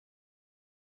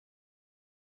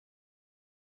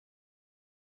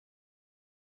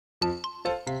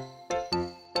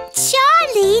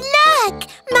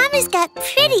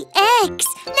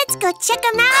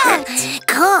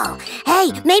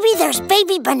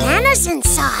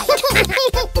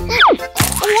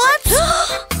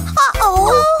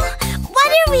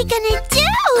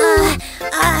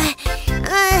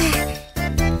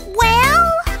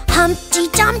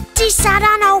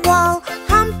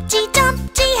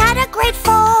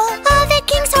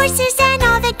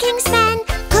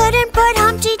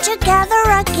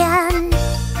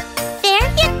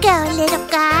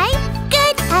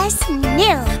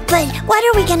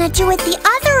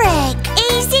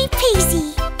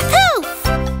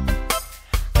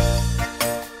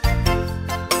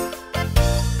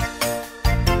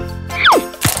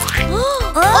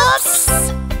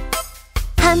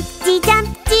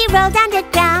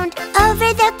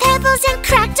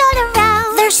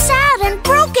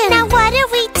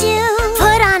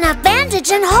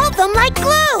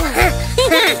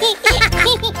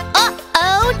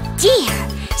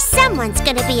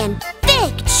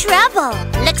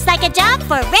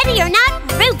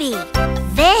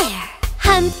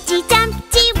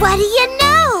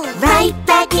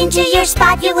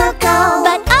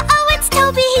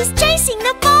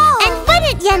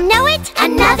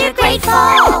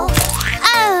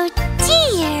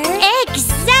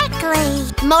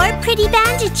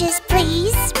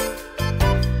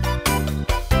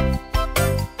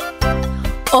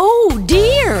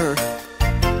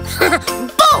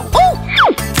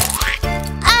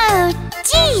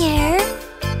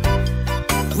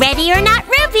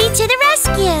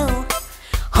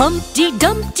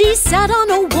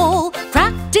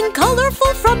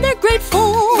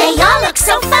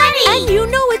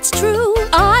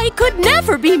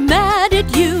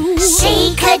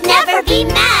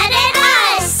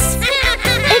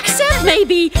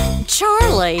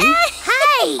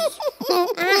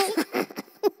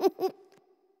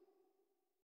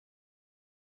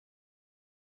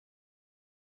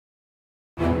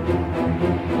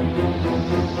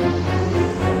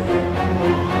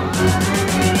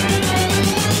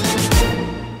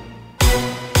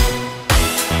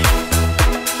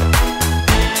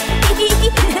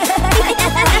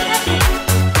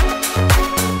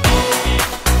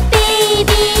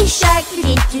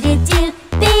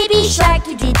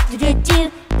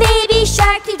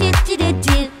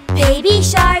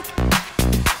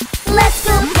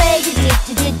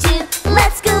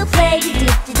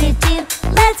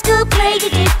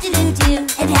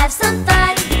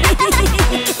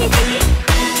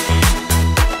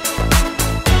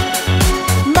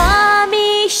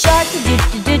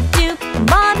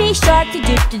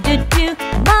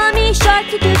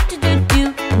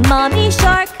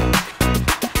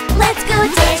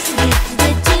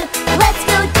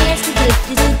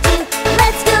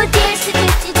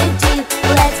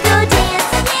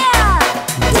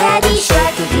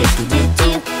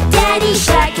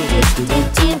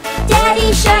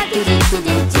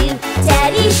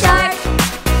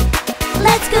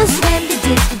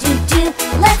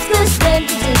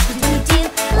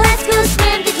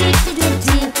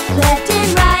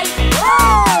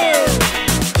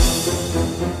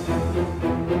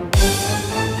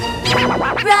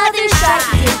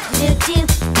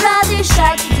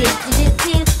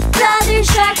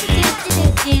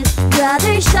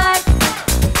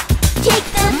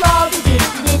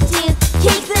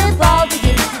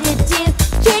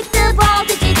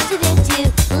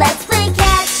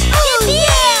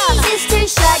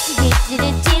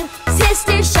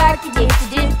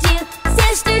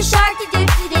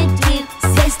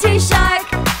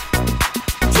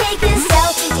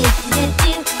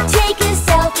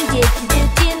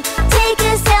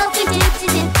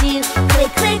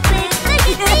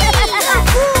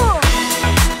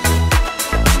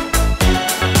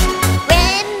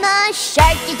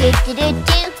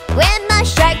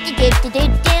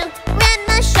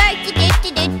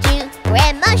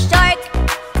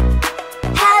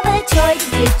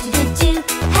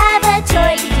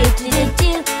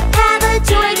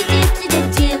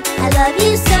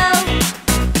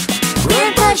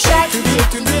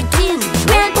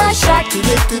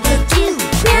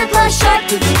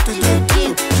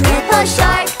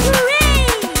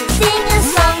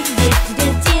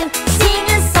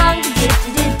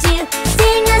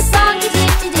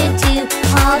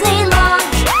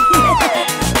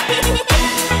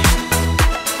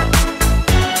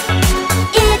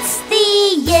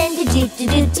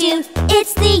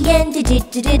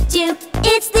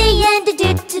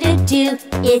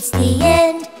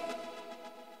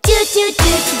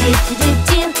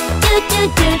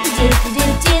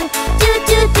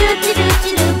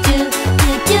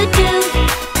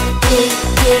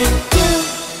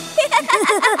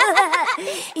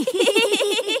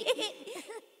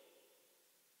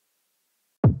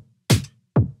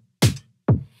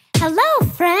Hello,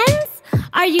 friends!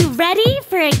 Are you ready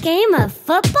for a game of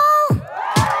football?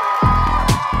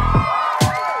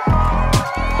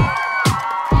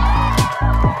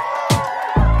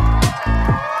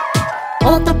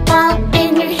 Hold the ball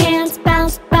in your hands,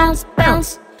 bounce, bounce,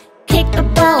 bounce. Kick the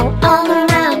ball all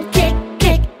around, kick,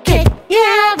 kick, kick.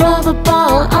 Yeah, roll the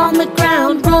ball on the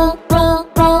ground, roll, roll,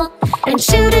 roll. And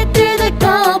shoot it through the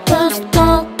goalpost,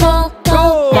 goal, goal,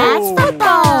 goal. That's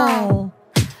football.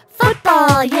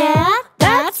 Football, yeah,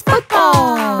 that's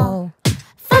football.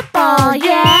 Football,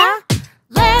 yeah.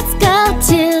 Let's go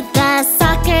to the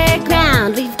soccer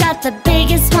ground. We've got the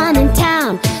biggest one in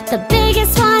town, the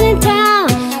biggest one in town.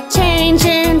 Change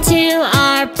into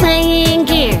our playing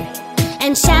gear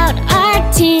and shout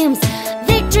our team's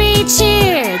victory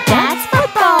cheer. That's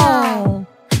football.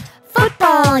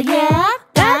 Football, yeah,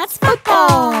 that's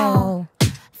football.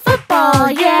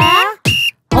 Football, yeah.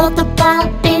 Hold the ball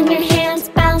in your hands,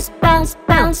 bounce, bounce,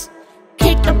 bounce.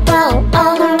 Kick the ball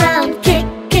all around, kick,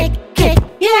 kick, kick.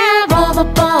 Yeah, roll the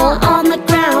ball on the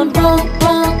ground, roll,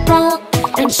 roll, roll.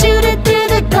 And shoot it through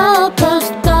the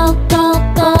goalpost, goal, goal,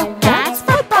 goal. That's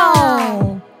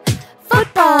football.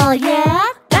 Football, yeah,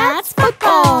 that's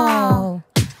football.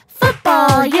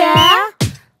 Football, yeah.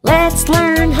 Let's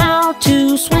learn how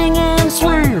to swing and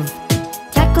swerve.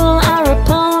 Tackle our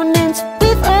opponents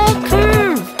with a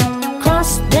curve.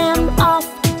 Cross them off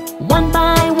one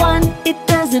by one. It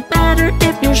doesn't matter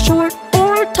if you're short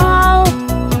or tall.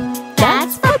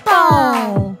 That's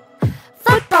football.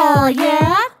 Football,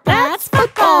 yeah, that's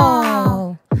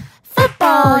football.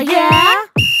 Football, yeah.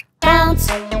 Bounce,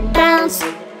 bounce,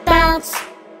 bounce.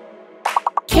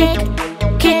 Kick,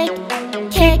 kick,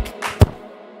 kick.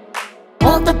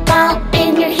 Hold the ball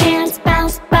in your hands,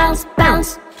 bounce, bounce,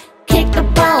 bounce. Kick the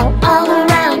ball all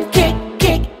around, kick,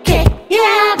 kick, kick.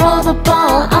 Yeah, roll the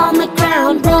ball on the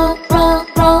ground, roll, roll,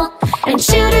 roll. And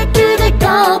shoot it through the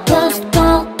goalpost,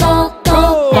 goal, goal,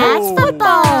 goal. That's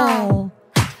football.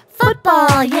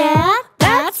 Football, yeah,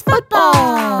 that's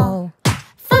football.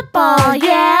 Football,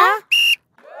 yeah.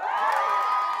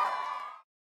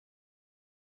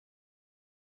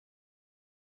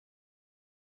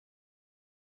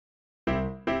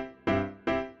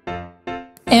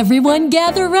 Everyone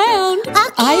gather round.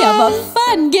 I have a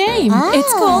fun game. Oh.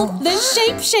 It's called the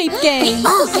Shape Game.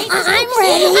 I'm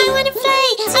ready. I want to play.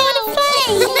 I want to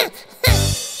play.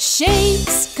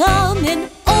 Shapes come in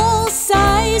all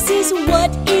sizes.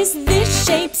 What is this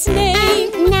shape's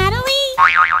name? Natalie?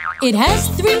 It has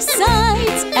 3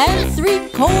 sides and 3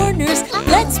 corners.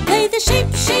 Let's play the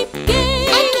Shape Game.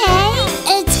 Okay.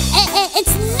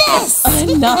 It's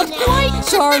this. Not quite,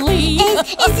 Charlie.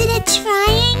 Is it a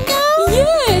triangle?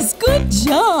 Yes, good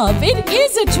job. It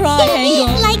is a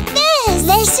triangle. Like this.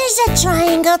 This is a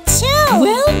triangle too.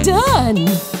 Well done.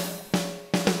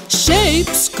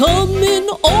 Shapes come in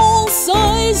all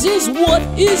sizes. What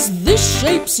is this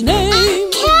shape's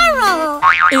name? Carol.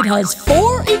 It has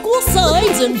 4 equal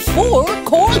sides and 4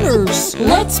 corners.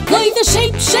 Let's play the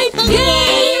Shape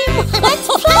Game. Let's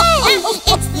play.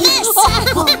 It's this.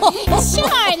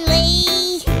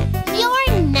 Charlie,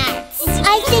 you're nuts.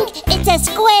 I think it's a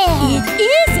square.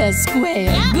 It is a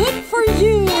square. Good for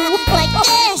you. Like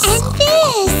this. And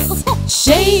this.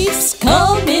 Shapes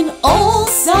come in all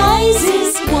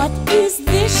sizes. What is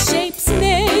this shape's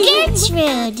name?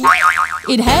 Gertrude.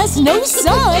 It has no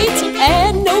sides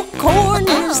and no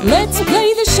corners. Let's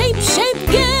play the Shape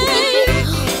Game.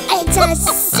 It's a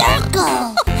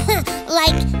circle.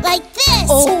 like this.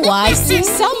 Oh, I see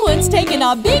someone's taking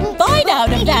a big bite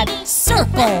out of that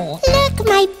circle. Look,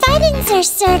 my buttons are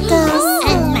circles.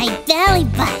 And my belly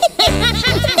button.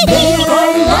 There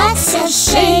are lots of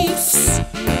shapes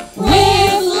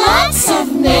with lots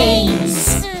of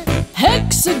names.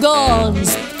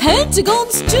 Hexagons,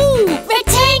 pentagons too,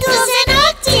 Rectangles and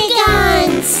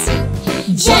octagons.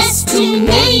 just to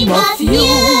name a few.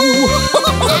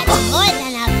 That's more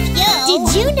than a few. Did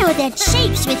you know that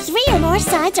shapes with 3 or more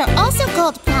sides are also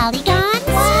called polygons?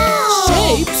 Wow.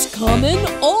 Shapes come in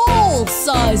all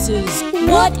sizes.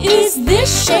 What is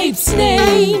this shape's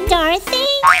name? Dorothy?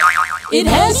 It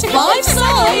has 5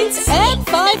 sides and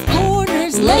 5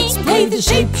 corners. Let's play the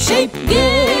Shape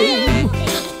Game.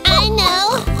 I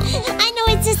know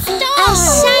it's a star. A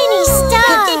shiny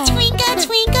star. The twinkle,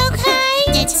 twinkle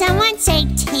kind. Did someone say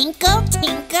tinkle,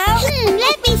 tinkle?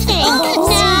 Let me think. No,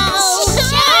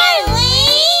 Charlie.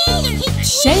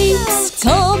 Shapes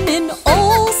come in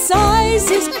all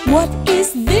sizes. What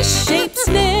is this shape's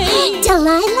name?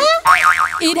 Delilah?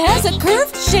 It has a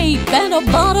curved shape and a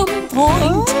bottom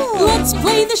point. Let's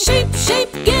play the Shape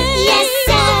Game. Yes,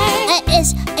 sir.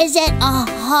 Is it a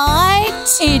heart?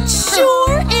 It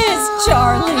sure is,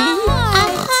 Charlie. A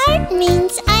heart That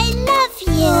means I love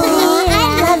you. I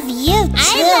love you too.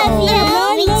 I love you.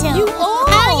 I love you all.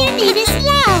 All you need is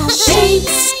love.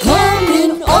 Shapes come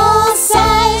in all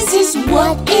sizes.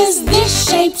 What is this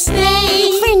shape's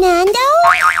name? Fernando?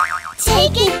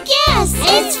 Take a guess.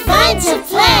 It's fun to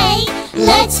play.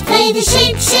 Let's play the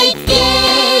shape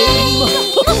game.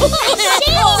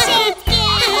 Shape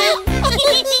game.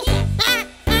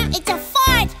 It's a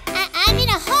fart. I mean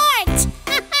a heart.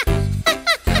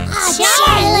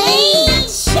 Charlie.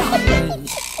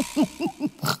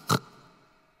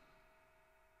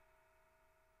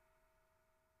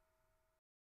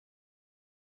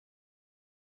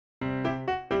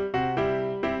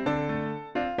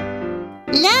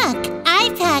 Look, I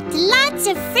packed lots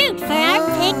of fruit for our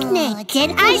picnic.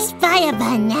 Did I spy a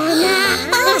banana?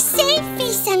 Oh, save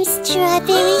me some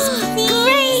strawberries,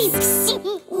 please. Grapes.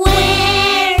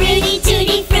 We're Rudy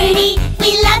Tooty Fruity.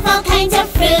 We love all kinds of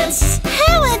fruits.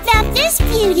 How about this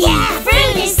beauty? Yeah,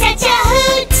 fruit is such a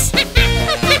hoot.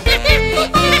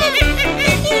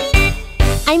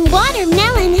 I'm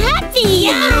watermelon happy.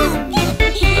 Yum.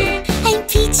 I'm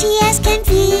peachy as can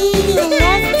be. I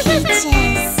love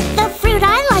peaches. The fruit I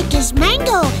like is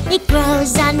mango. It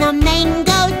grows on a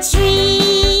mango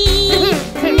tree.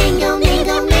 Mango,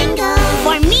 mango, mango.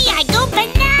 For me, I go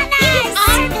bananas.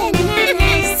 Our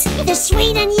bananas. The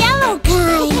sweet and yellow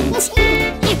kind.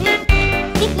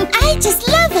 I just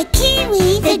love a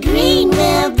kiwi. The green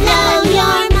will blow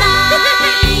your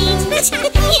mind.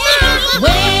 Yeah.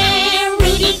 We're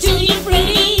Rudy Tooty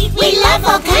Fruity. We love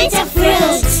all kinds of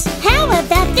fruits. How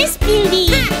about this beauty?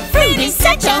 Fruit is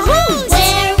such a hoot.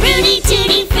 We're Rudy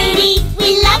Tooty Fruity.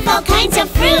 We love all kinds of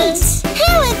fruits.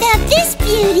 How about this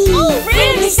beauty?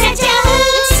 Fruit is such a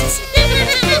hoot.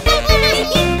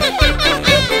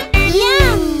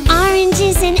 Yum!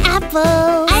 Oranges and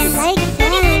apples. I like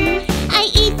them. I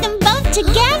eat them both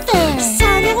together. So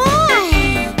do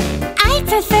I. I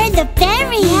prefer the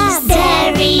berries. Yeah,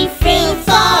 Berry fruit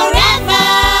forever.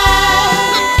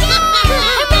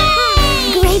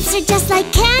 Grapes are just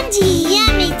like candy.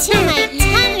 Yummy to my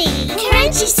tummy.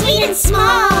 Crunchy, sweet, and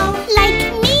small.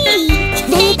 Like me.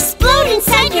 They explode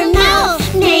inside your mouth.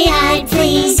 May I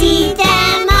please eat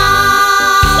them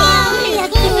all?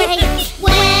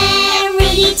 We're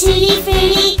Rudy Tooty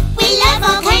Fruity. We love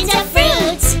all kinds of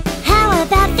fruits. How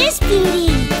about this beauty?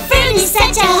 Fruit is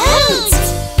such a hoot.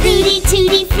 Rudy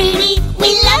Tooty Fruity. We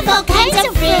love all kinds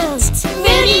of fruits.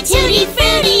 Rudy Tooty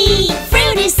Fruity.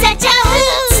 Fruit is such a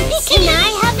hoot. Can I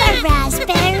have a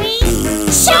raspberry?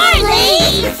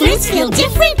 Surely. Fruits feel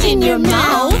different in your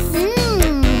mouth.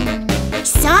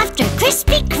 Soft or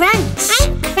crispy crunch.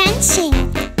 I'm crunching.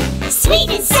 Sweet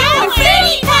and sour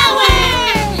fruity power.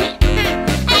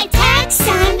 I packed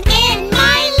some in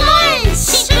my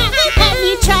lunch. Have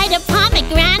you tried a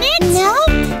pomegranate? Nope,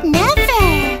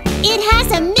 never. It has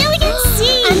a million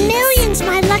seeds. A million's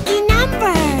my lucky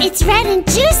number. It's red and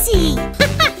juicy.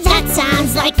 That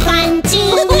sounds like fun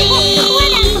to me.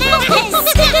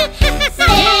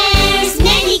 There's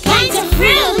many kinds of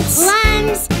fruits.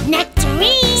 Plums,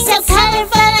 nectarines, So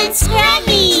colorful and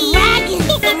scrubby. dragon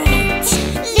fruit.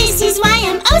 This is why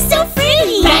I'm oh so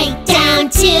fruity. Right down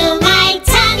to my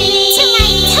tummy. To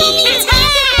my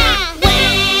tummy.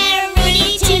 We're Rudy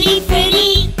Tooty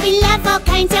Fruity. We love all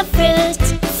kinds of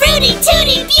fruits. Fruity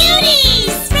Tooty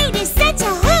Beauties. Fruit is such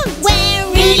a hoot. We're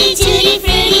Rudy Tooty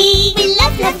Fruity. We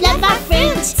love, love, love our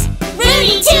fruits.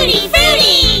 Rudy Tooty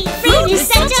Fruity. Fruit is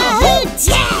such a hoot.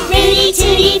 Yeah. Rudy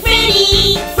Tooty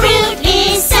Fruity. Fruit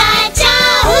is such a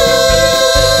hoot.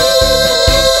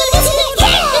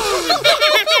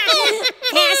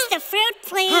 Pass the fruit,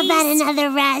 please. How about another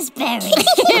raspberry?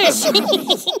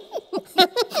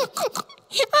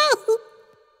 Oh.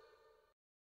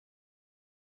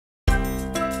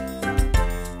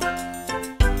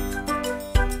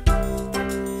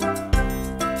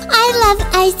 I love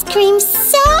ice cream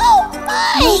so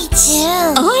much. Me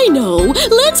too. I know.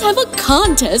 Let's have a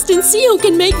contest and see who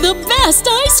can make the best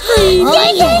ice cream.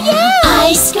 Yeah.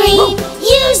 Ice cream,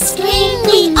 you scream,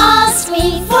 we all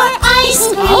scream for ice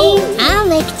cream. I'll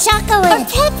make chocolate or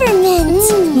peppermint.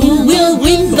 Who will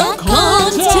win the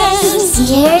contest?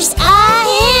 Here's a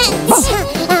hint.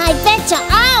 I betcha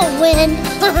I'll win.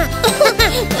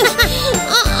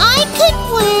 I could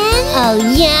win. Oh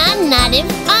yeah, not if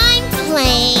I'm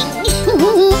playing.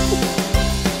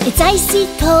 It's icy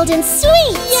cold and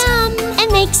sweet. Yum.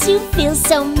 It makes you feel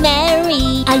so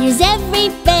merry. I use every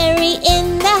berry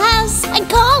in the house and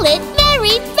call it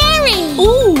Berry Berry.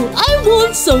 Oh, I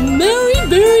want some Mary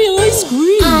Berry ice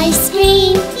cream. Ice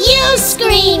cream, you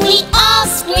scream, we all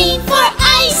scream for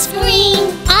ice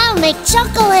cream. I'll make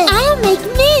chocolate, I'll make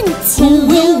mint. Who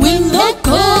will win the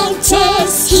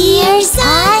contest? Here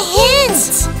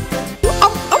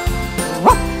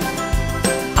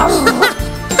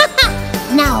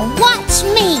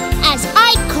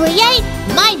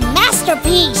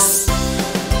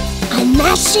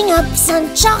smashing up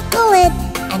some chocolate.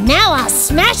 And now I'll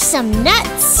smash some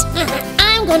nuts.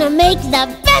 I'm gonna make the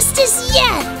bestest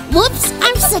yet. Whoops,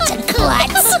 I'm such a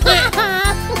klutz.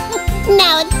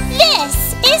 Now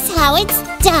this is how it's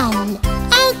done.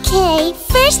 Okay,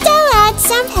 first I'll add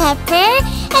some pepper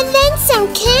and then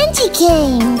some candy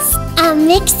canes. I'll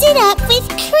mix it up with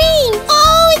cream.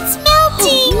 Oh, it's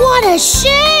melting. What a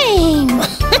shame.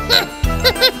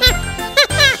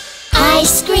 I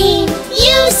scream,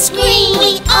 you scream,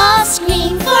 we all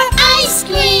scream for ice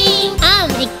cream. I'll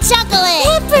make chocolate.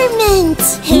 Peppermint.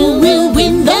 Who will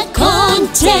win the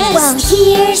contest? Well,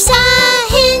 here's a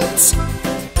hint.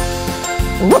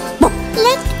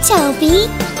 Look, Toby,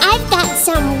 I've got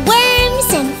some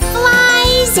worms and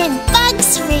flies and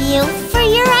bugs for you for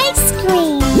your ice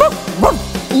cream.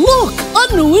 Look,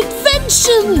 a new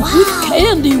invention! Wow. With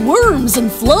candy, worms,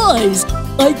 and flies.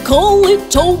 I call it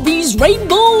Toby's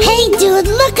Rainbow. Hey, dude,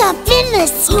 look up in the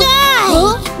sky.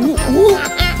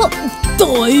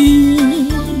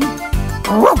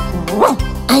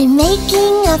 I'm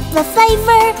making up the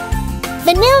flavor.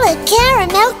 Vanilla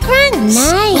caramel crunch.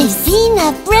 Nice. With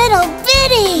peanut brittle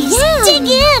bitties. Yum. Dig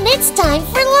in, it's time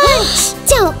for lunch.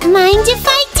 Don't mind if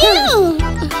I do.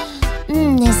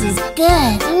 This is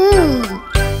good.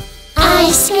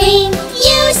 I scream,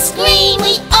 you scream,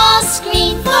 we all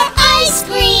scream for ice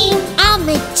cream. I'll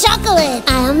make chocolate.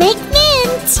 I'll make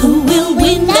mint. Who will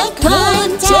win the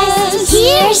contest?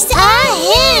 Here's a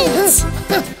hint.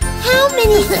 How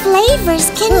many flavors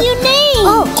can you name?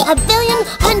 Oh,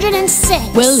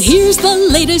 1,106. Well, here's the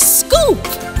latest scoop.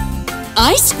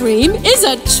 Ice cream is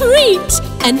a treat,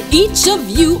 and each of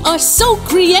you are so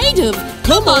creative.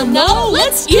 Come on now,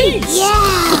 let's eat. Yeah.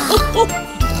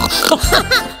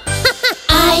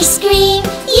 I scream,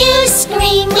 you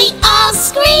scream, we all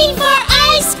scream for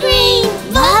ice cream.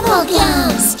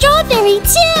 Bubblegum, strawberry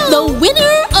too. The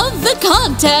winner of the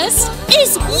contest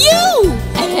is you,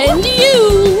 and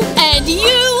you, and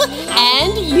you,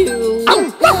 and you.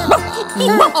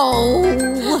 Oh,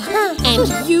 and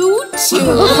you too.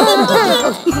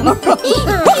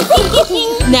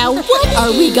 Now what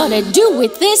are we gonna do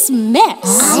with this mess?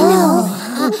 I know.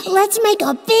 Let's make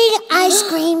a big ice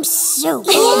cream soup.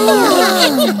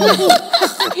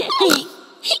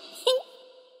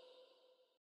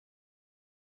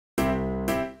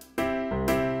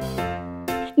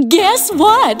 Guess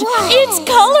what? It's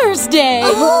Colors Day.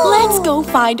 Let's go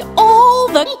find all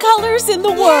the colors in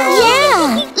the world.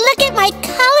 Yeah, look at my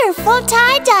colorful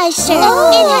tie-dye shirt.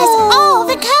 It has all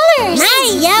the colors.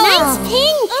 Nice yellow. Nice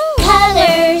pink.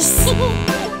 Colors.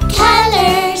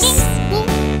 Colors.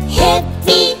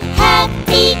 Hippie,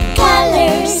 happy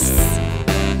colors.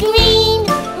 Green,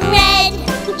 red,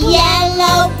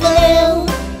 yellow, blue,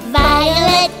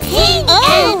 violet, pink,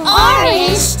 and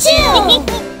orange too.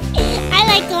 I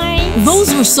like orange. Those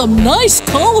are some nice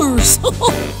colors.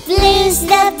 Blue's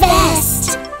the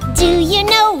best. Do you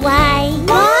know why?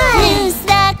 Why? Blue's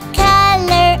the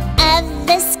color of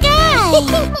the sky.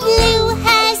 Blue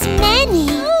has many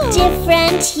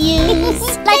different hues,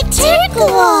 like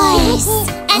turquoise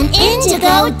and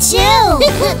indigo too.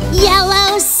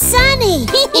 Yellow sunny,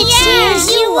 it cheers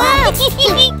you up.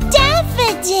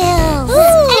 Daffodils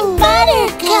and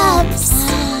buttercups.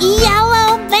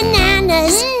 Yellow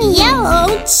bananas, yellow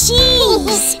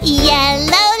cheese,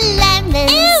 yellow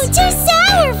lemons. Ew, too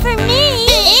sour for me.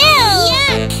 Ew.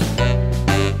 Yuck.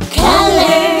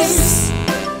 Colors,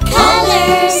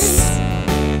 colors,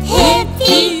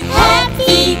 hippie,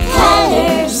 happy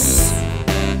colors.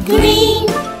 Green,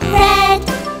 red,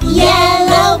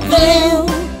 yellow, blue,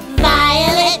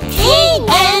 violet, pink,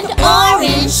 and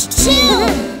orange too.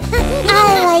 I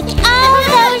like all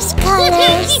those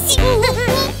colors.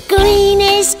 Green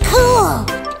is cool.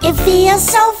 It feels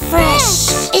so fresh.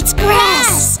 It's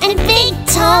grass and big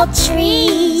tall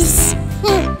trees.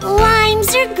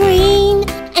 Limes are green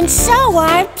and so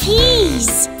are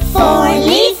peas.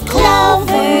 4-leaf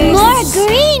clovers. More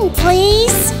green,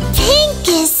 please. Pink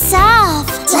is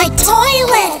soft, like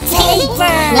toilet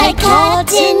paper. Like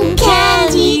cotton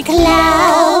candy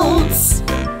clouds.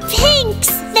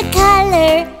 Pink's the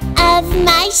color of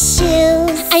my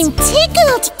shoes. I'm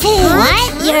tickled pink. What?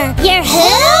 You're who?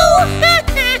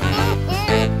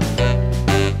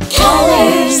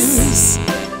 Colors,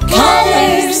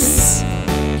 colors,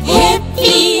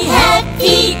 hippie,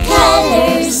 happy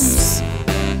colors.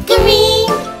 Green,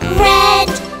 red,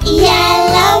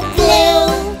 yellow, blue,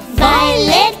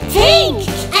 violet, pink,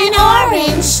 and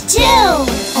orange too.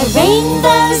 A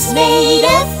rainbow's made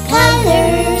of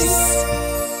colors.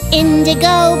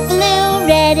 Indigo, blue,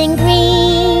 red, and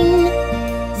green.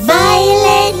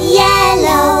 Violet,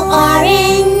 yellow,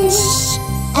 orange.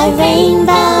 A A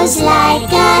rainbow's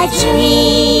like a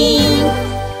dream.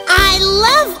 I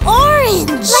love orange.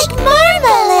 Like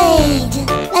marmalade.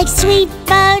 Like sweet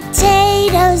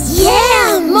potatoes.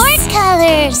 Yams. More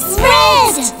colors.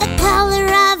 Red. The color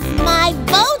of my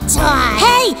bow tie.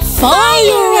 Hey,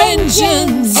 Fire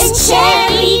engines! and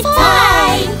cherry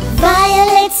pie.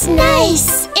 Violet's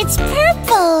nice. It's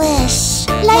purplish.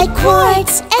 Like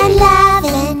quartz and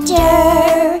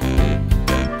lavender.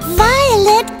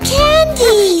 Violet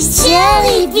candies,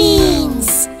 jelly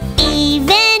beans,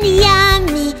 even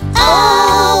yummy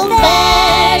aubergine.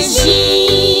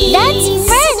 That's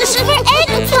French for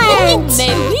eggplant.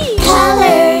 Maybe.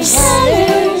 Colors,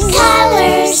 colors,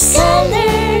 colors,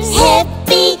 colors.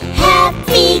 Hippie,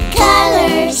 happy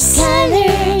colors,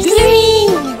 colors.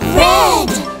 Green, red,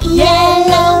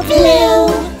 yellow,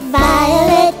 blue,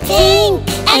 violet, pink,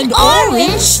 and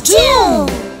orange too.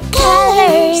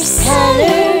 Colors,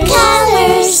 colors,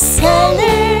 colors,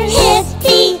 colors.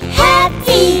 Hippie,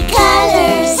 happy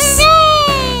colors.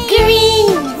 Hooray!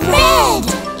 Green, red,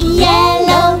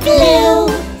 yellow, blue,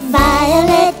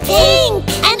 violet, pink,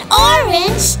 and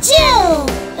orange too.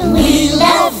 We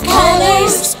love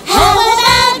colors. How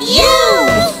about you?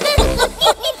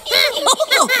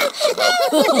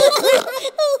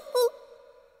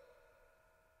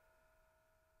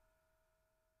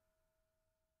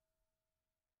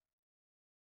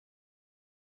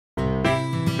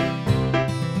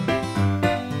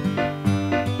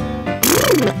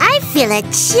 I feel a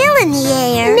chill in the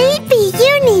air. Maybe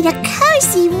you need a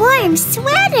cozy, warm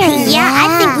sweater. Yeah, I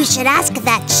think we should ask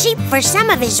that sheep for some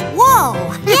of his wool.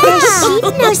 Yeah. The sheep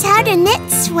knows how to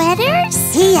knit sweaters.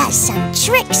 He has some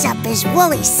tricks up his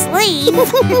woolly sleeve.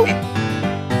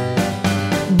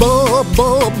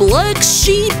 Black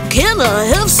sheep, can I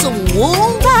have some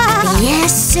wool?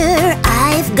 Yes, sir,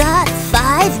 I've got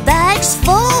 5 bags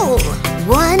full.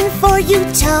 1 for you,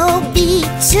 Toby,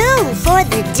 2 for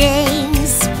the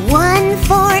dames, 1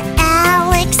 for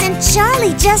Alex and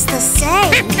Charlie, just the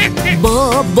same.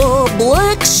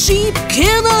 Black sheep,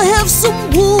 can I have some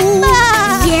wool?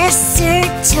 Yes, sir,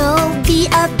 Toby,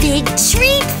 a big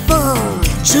treat full.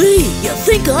 Gee, you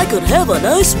think I could have a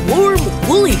nice warm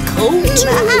woolly coat?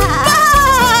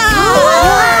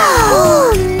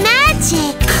 Wow!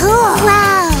 Magic! Cool!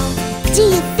 Wow! Do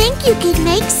you think you could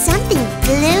make something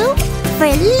blue for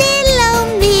little old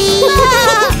me?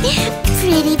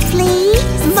 Pretty please?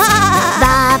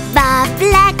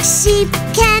 Black sheep,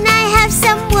 can I have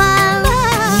some wool?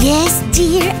 Yes,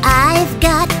 dear, I've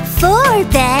got 4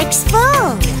 bags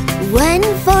full. 1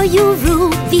 for you,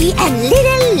 Ruby, and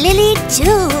little Lily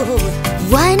too.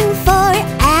 1 for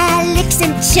Alex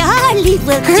and Charlie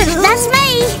will do. That's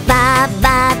me.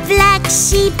 Black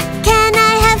sheep, can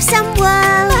I have some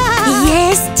wool?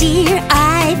 Yes, dear,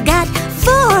 I've got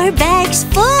 4 bags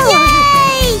full.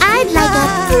 Yay! I'd like a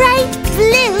bright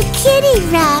blue kitty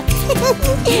wrap.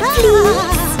 Please.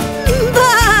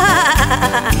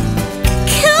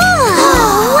 Cool!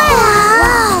 Oh,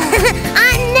 wow!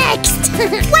 I'm next.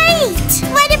 Wait!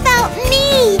 What about me?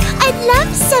 I'd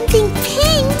love something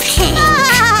pink.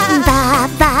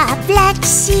 Black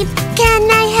sheep, can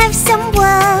I have some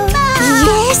wool?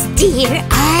 Yes, dear,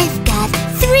 I've got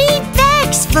 3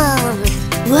 bags full.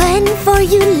 1 for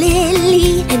you,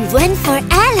 Lily, and 1 for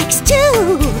Alex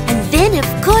too. And then of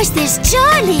course there's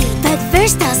Charlie, but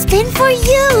first I'll spin for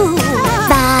you.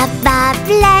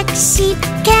 Black sheep,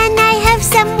 can I have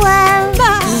some wool?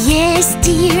 Yes,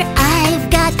 dear, I've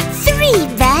got 3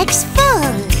 bags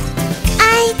full.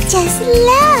 I just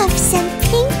love some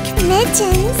pink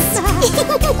mittens.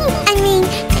 I mean,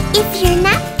 if you're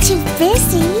not too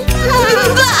busy.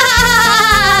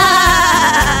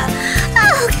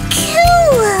 Oh,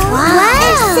 cool! Wow!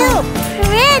 They're so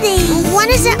pretty. When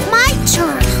is it my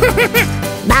turn?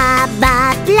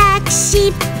 Black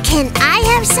sheep, can I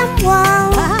have some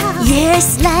wool?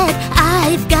 Yes, lad,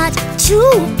 I've got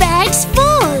 2 bags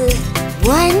full.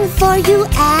 1 for you,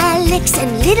 Alex,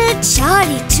 and little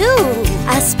Charlie too.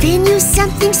 I'll spin you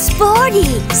something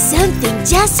sporty, something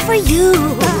just for you.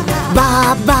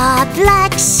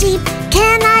 Black sheep,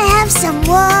 can I have some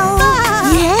wool?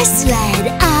 Yes, lad,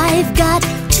 I've got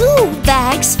 2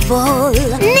 bags full.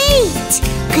 Neat!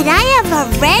 Could I have a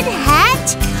red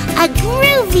hat? A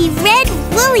groovy red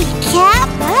woolly cap?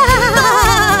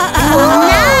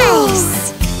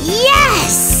 Nice!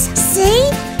 Yes!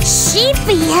 See?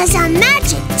 Sheepy has a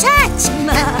magic touch.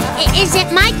 Is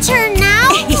it my turn now?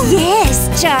 Yes,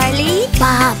 Charlie.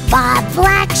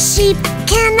 Black sheep,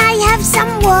 can I have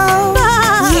some wool?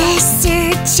 Yes,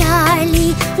 sir,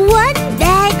 Charlie. 1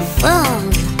 bag full.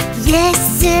 Yes,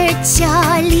 sir,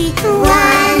 Charlie.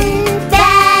 1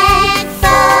 bag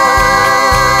full.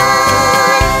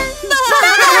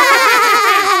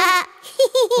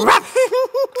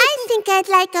 get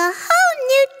like a whole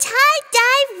new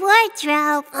tie-dye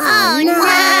wardrobe. Oh no!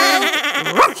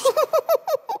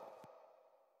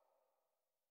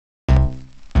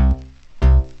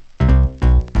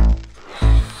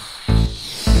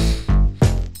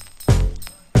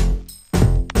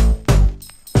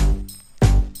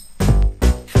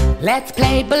 Let's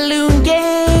play balloon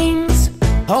games.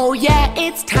 Oh yeah,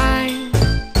 it's time.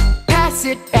 Pass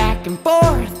it back and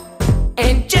forth,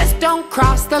 and just don't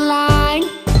cross the line.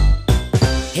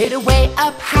 Hit it way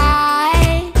up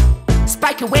high,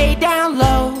 spike it way down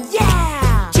low.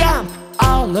 Yeah! Jump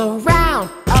all around,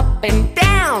 up and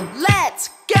down. Let's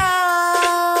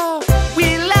go!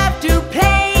 We love to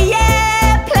play,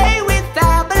 yeah, play with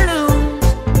our balloons.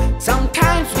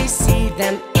 Sometimes we see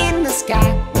them in the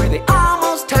sky where they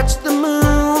almost touch the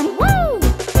moon. Woo!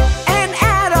 And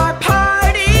at our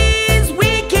parties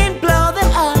we can blow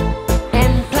them up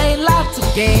and play lots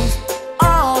of games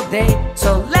all day.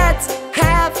 So let's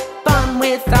have fun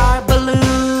with our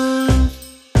balloons.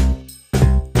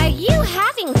 Are you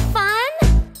having fun?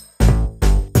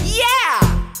 Yeah!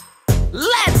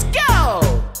 Let's go!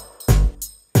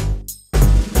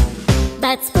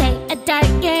 Let's play a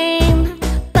dart game.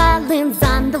 Balloons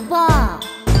on the wall.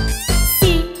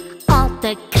 See all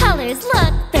the colors,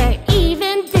 look, they're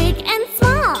even big and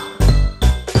small.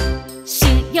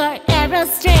 Shoot your arrow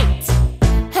straight.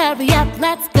 Hurry up,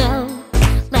 let's go.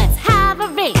 Let's have a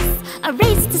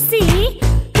race to see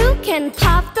who can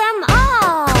pop them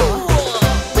all.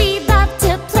 We love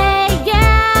to play,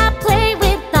 yeah, play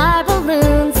with our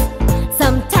balloons.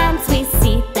 Sometimes we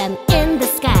see them in the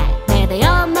sky where they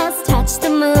almost touch the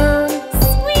moon.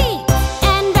 Sweet!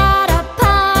 And at our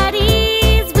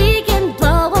parties we can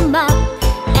blow them up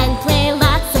and play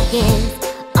lots of games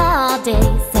all day.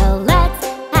 So let's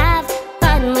have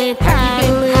fun with our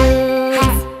balloons.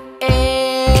 Hot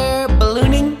air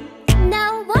ballooning.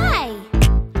 No, why?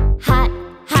 Hot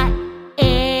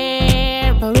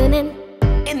air ballooning.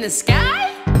 In the sky?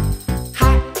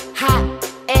 Hot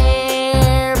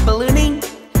air ballooning.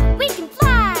 We can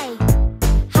fly.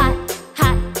 Hot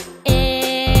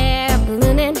air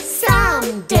ballooning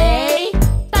someday.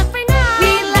 But for now,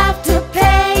 We love to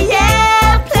play,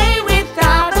 yeah, play with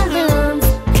our balloons.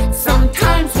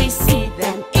 Sometimes we see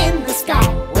them in the sky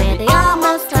where they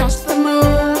almost touch the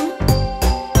moon.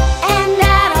 And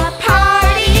at our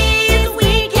parties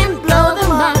we can blow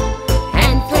them up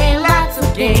and play lots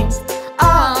of games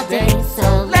all day.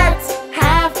 So let's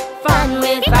have fun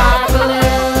with our balloons.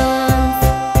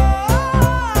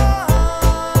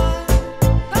 let's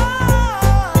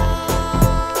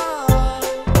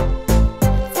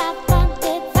have fun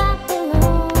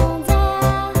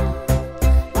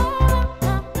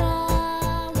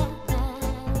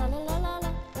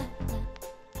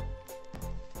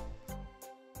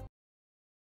our balloons.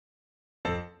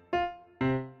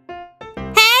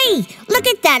 Hey, look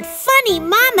at that funny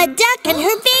mama duck and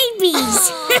her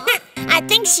babies. I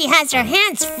think she has her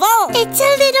hands full. It's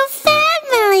a little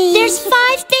family. There's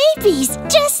 5 babies,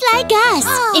 just like us,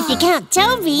 if you count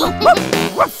Toby.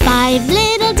 5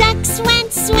 little ducks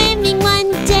went swimming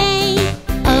one day,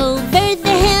 over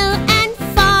the hill and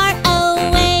far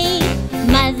away.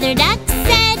 Mother duck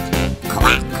said,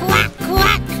 quack, quack,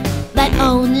 quack, but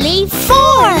only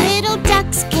 4 little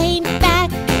ducks came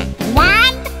back.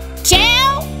 1, 2,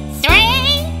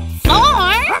 3, 4.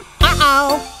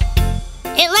 Uh-oh.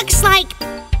 It looks like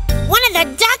one of the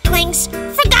ducklings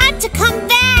forgot to come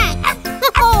back.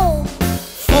 Oh.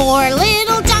 4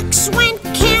 little ducks went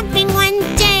camping one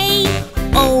day,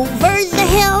 over the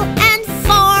hill and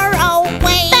far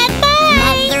away. Bye-bye.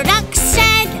 Mother duck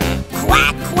said,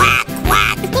 quack, quack,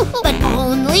 quack, but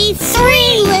only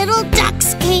 3 little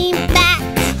ducks came back.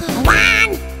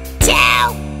 1, 2,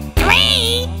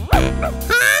 3.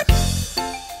 Huh?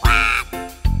 Quack.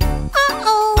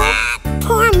 Uh-oh.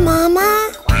 Poor Mama.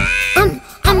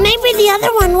 Maybe the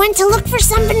other one went to look for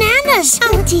some bananas.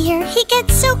 Oh dear, he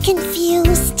gets so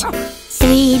confused.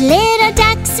 3 little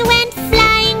ducks went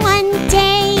flying one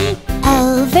day,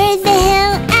 over the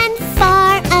hill and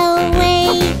far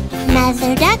away.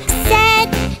 Mother duck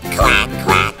said, quack,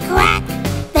 quack, quack,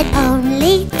 but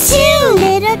only 2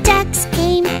 little ducks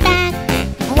came back.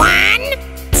 1,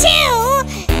 2.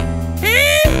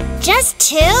 Just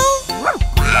 2?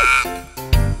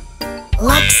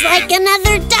 Looks like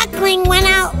another duckling went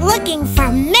out looking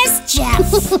for mischief.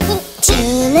 2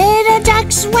 little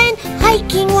ducks went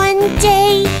hiking one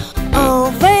day,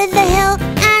 over the hill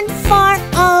and far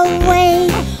away.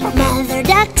 Mother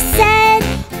duck said,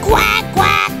 quack,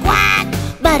 quack, quack,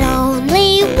 but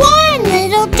only 1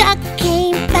 little duck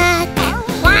came back.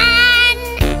 1.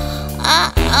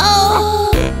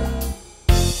 Uh-oh.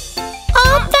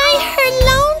 All by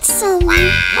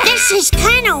This is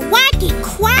kinda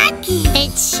wacky-quacky.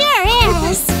 It sure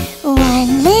is.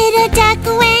 One little duck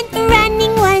went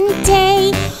running one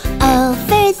day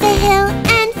over the hill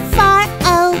and far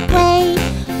away.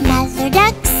 Mother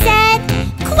duck said,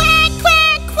 quack,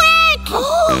 quack, quack.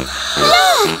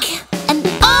 Look! And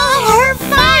all her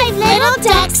 5 little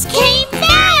ducks came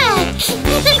back.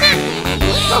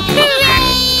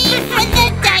 Hooray for the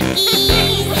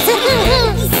duckies!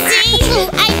 See,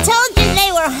 I told you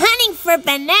they were hunting for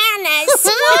bananas.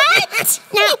 What?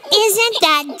 Now, isn't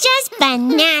that just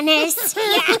bananas?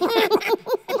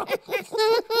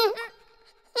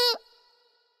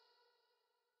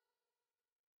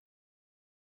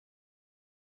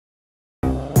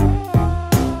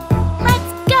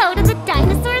 Let's go to the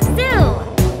dinosaur zoo!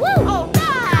 Woo! All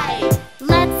right!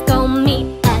 Let's go meet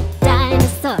a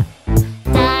dinosaur.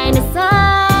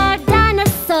 Dinosaur,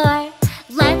 dinosaur.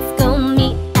 Let's go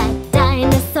meet a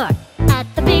dinosaur at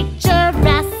the big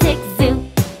Jurassic Zoo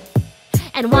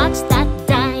and watch that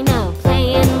dino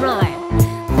play and roar.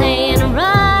 Play and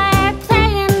roar,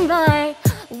 play and roar.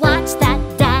 Watch that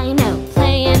dino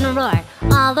play and roar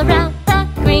all around the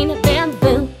green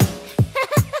bamboo.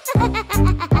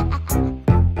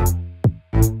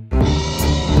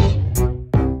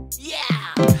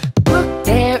 Look,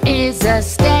 there is a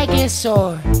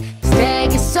stegosaur.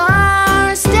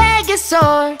 Stegosaur,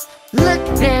 stegosaur. Look,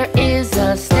 there is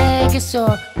a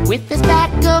stegosaur with his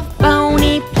back of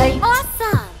bony plates.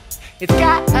 Awesome! It's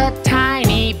got a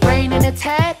tiny brain in its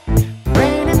head.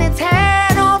 Brain in its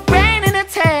head, oh, brain in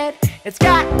its head. It's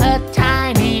got a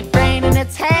tiny brain in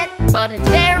its head, but it's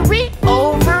very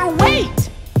overweight.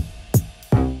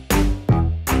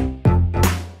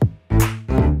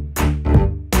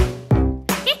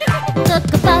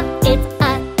 Look above, it's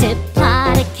a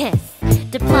diplodocus.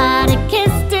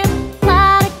 Diplodocus,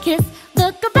 diplodocus.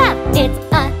 Look above, it's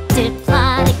a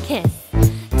diplodocus.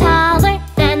 Taller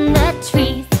than the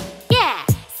trees. Yeah,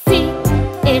 see,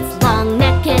 its long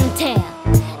neck and tail.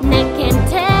 Neck and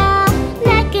tail,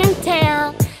 neck and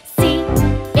tail. See,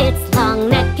 its long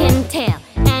neck and tail.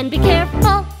 And be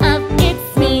careful of its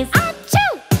sneeze. Achoo!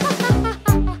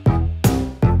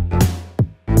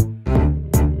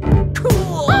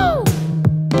 Cool!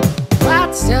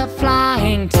 Lots of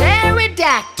flying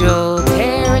pterodactyl,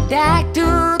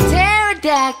 pterodactyl,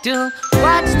 pterodactyl.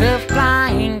 Watch the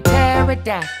flying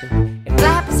pterodactyl. It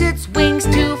flaps its wings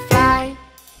to fly.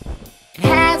 It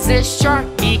has a sharp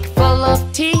beak full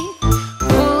of teeth,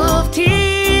 full of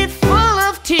teeth, full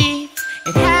of teeth.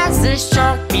 It has a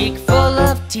sharp beak full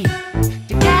of teeth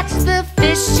to catch the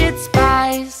fish it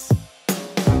spies.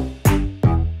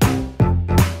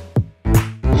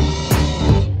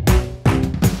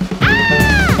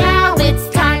 Now it's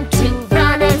time to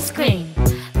run and scream.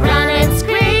 Run and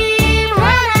scream,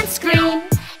 run and scream.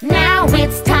 Now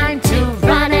it's time to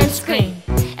run and scream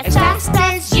as fast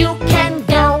as you can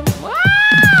go.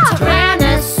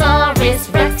 Tyrannosaurus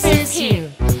Rex is here.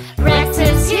 Rex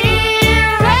is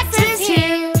here, Rex is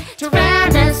here.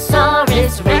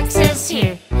 Tyrannosaurus Rex is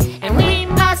here. And we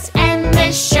must end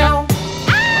this show.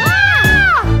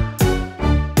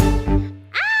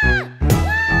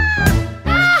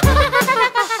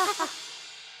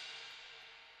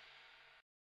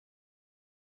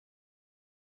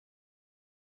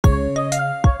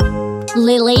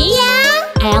 Lily? Yeah?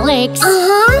 Alex?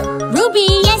 Ruby?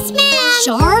 Yes, ma'am.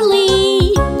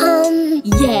 Charlie?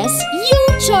 Yes, you,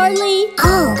 Charlie.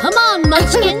 Oh. Come on,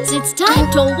 Munchkins, it's time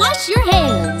to wash your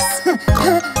hands.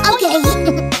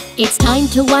 Okay. It's time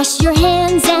to wash your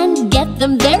hands and get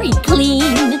them very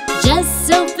clean. Just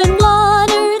soap and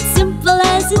water, it's simple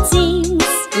as it seems.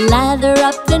 Lather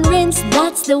up and rinse,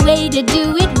 that's the way to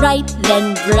do it right.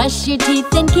 Then brush your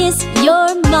teeth and kiss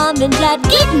your mom and dad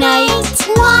goodnight.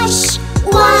 Wash,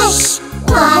 wash,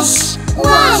 wash,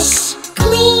 wash.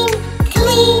 Clean,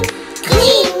 clean,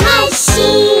 clean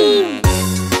machine.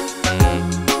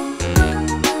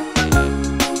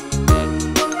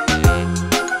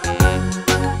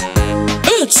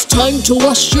 It's time to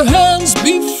wash your hands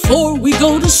before we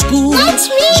go to school. That's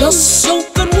me. Just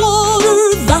soap and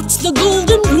water, that's the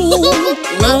golden rule.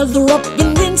 Lather up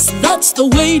and rinse, that's the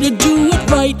way to do it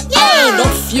right. Yeah. And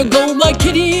off you go, my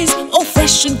kitties, all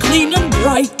fresh and clean and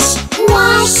bright.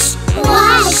 Wash,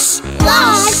 wash,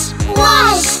 wash,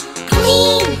 wash.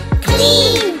 Clean,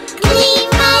 clean, clean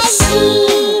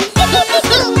machine.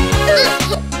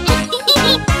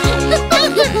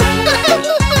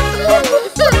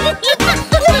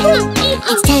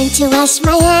 It's time to wash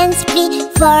my hands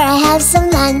before I have some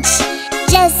lunch.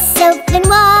 Just soap and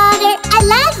water, I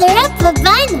lather up a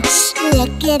bunch.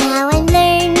 Look at how I'm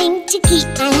learning to keep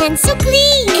my hands so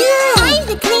clean. Good. I'm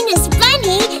the cleanest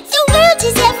bunny the world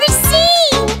has ever seen.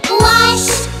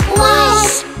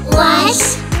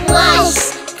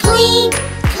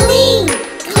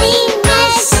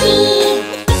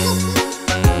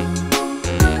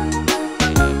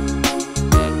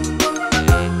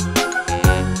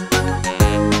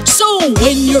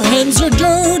 When your hands are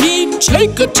dirty,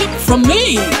 take a tip from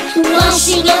me.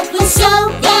 Washing up with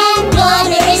soap and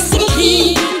water is the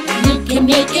key. You can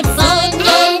make it fun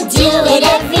and do it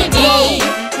every day.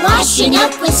 Washing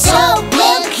up with soap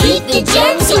will keep the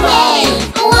germs away.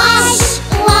 Wash,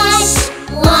 wash,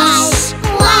 wash,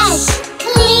 wash.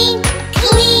 Clean,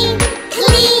 clean,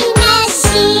 clean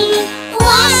machine.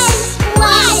 Wash,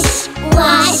 wash,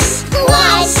 wash,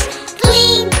 wash.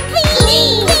 Clean,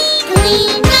 clean,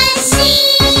 clean machine.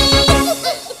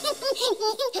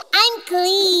 I'm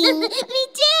clean. Me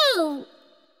too.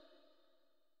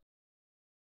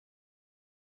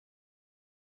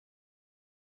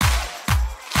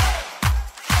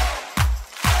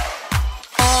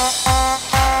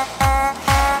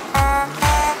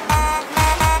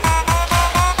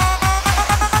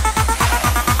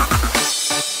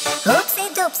 Oopsie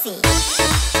doopsie.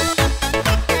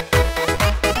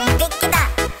 Dicky-da.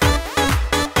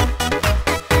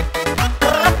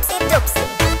 Oopsie doopsie.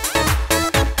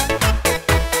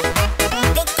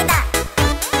 Dicky-da.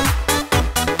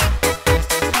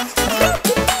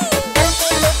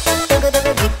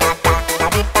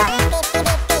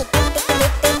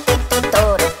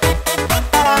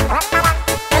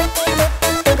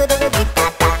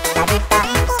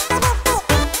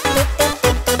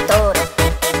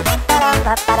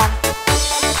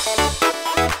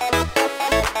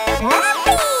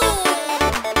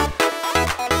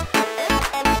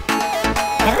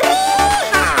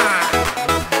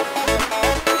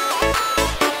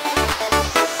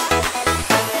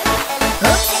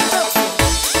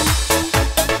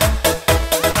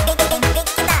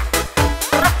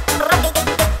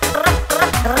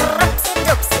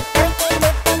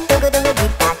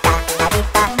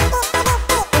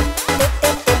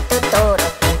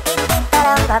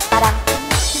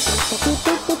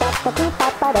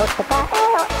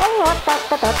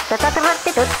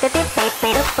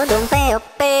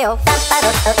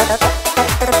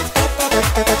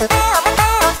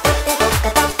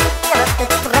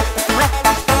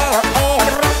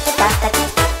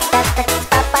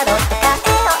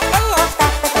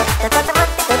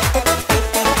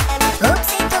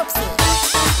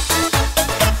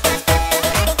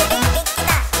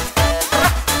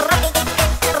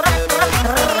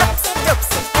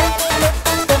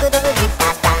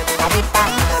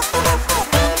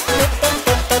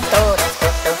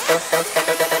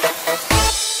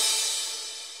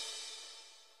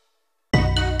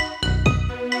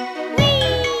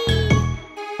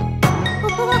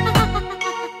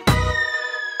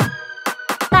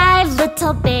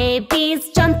 Little babies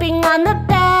jumping on the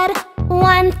bed.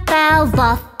 One fell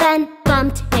off and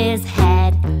bumped his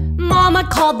head. Mama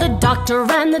called the doctor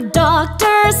and the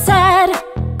doctor said,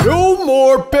 "No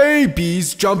more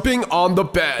babies jumping on the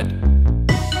bed."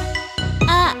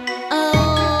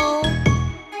 Uh-oh.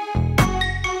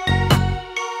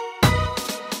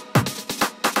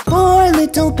 4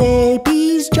 little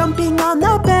babies jumping on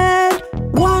the bed.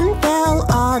 One fell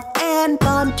off and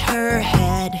bumped her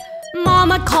head.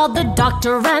 Mama called the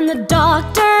doctor and the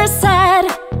doctor said,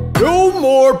 "No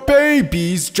more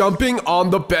babies jumping on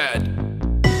the bed."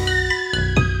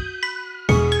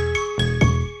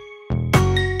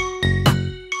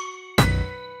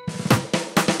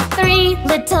 Three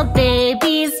little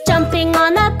babies jumping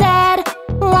on the bed.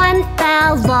 One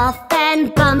fell off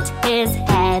and bumped his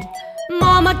head.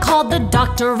 Mama called the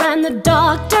doctor and the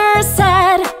doctor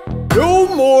said, "No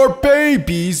more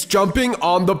babies jumping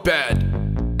on the bed."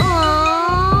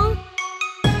 "Aww."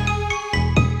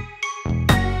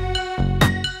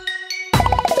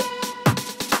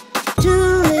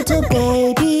 2 little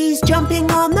babies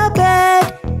jumping on the bed.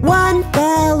 One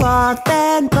fell off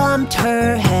and bumped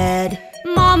her head.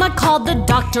 Mama called the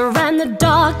doctor and the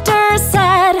doctor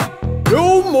said, "No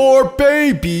more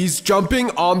babies jumping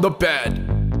on the bed."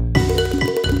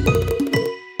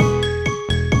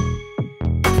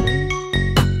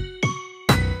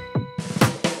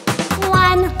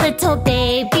 One little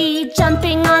baby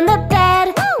jumping on the bed.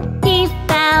 He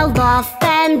fell off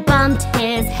and bumped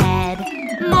his head.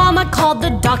 Mama called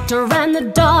the doctor and the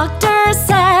doctor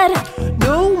said,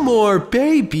 "No more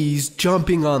babies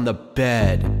jumping on the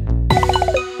bed."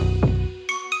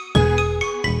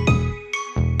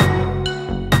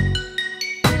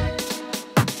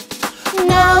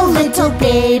 No little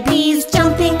babies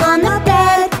jumping on the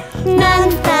bed.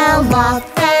 None fell off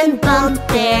and bumped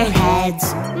their heads.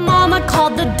 Mama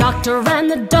called the doctor and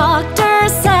the doctor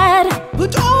said,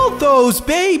 "Put all those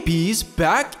babies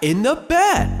back in the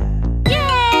bed."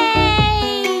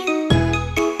 "Yay!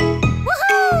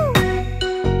 Woohoo!"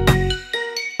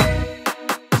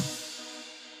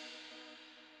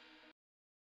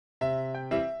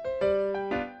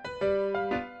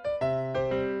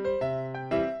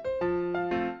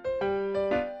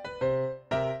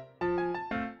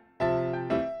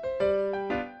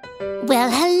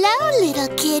 Well, hello, little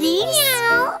kitties.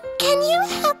 Meow. Can you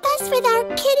help us with our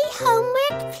kitty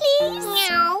homework, please?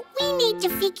 Meow. We need to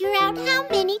figure out how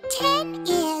many 10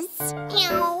 is.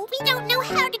 Meow. We don't know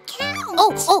how to count.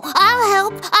 Oh, I'll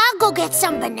help. I'll go get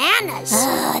some bananas.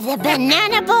 The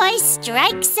banana boy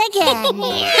strikes again.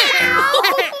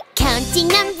 Counting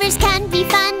numbers can be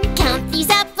fun. Count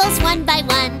these apples one by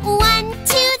one. 1,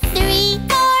 2, 3,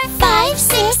 4, 5,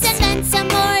 6, and then some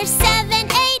more. 7,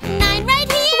 8, 9,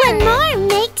 right here. One more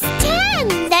makes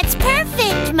 10. That's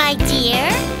perfect, my dear.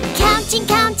 Counting,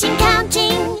 counting,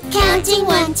 counting. Counting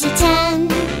 1 to 10.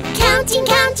 Counting,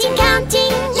 counting,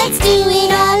 counting. Let's do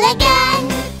it all again.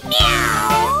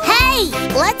 Meow. Hey,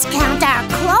 let's count our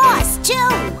claws too.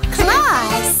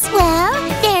 Claws? Well,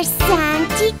 there's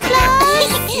Santa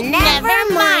Claus.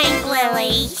 Never mind,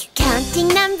 Lily. Counting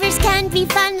numbers can be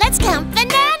fun. Let's count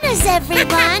bananas,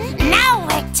 everyone. Now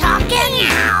we're talking.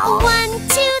 1,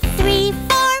 2, 3,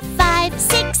 4, 5,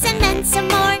 6, and then some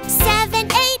more.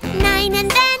 7, 8, 9,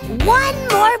 and then one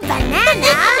more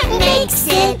banana makes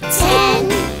it 10.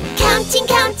 Counting,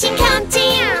 counting,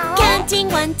 counting. Counting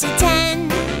 1 to 10.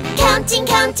 Counting,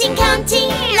 counting, counting.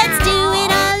 Let's do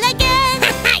it all again.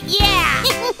 Yeah.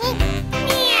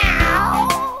 Meow.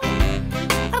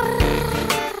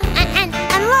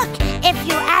 And look, if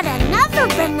you add another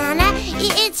banana,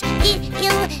 it's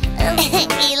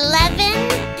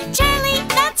 11. Charlie,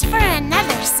 that's for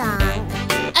another song.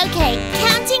 Okay,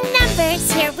 counting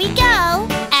numbers, here we go.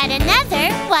 Add another,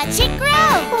 watch it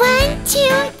grow. 1,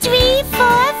 2, 3,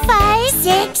 4, 5,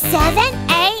 6, 7,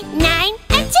 8, 9,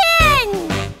 and 10.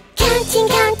 Counting,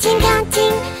 counting,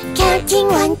 counting. Counting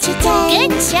 1 to 10.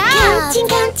 Good job. Counting,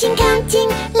 counting, counting.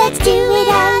 Let's do it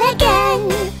all again.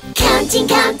 Counting,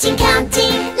 counting,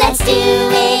 counting. Let's do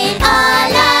it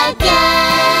all again.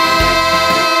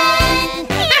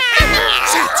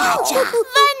 Cha-cha-cha.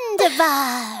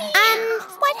 Wunderbar.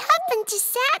 What happened to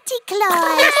Santa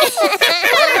Claus?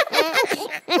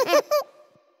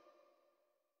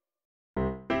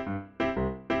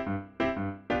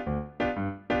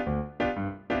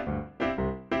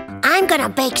 I'm gonna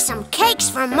bake some cakes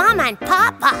for Mama and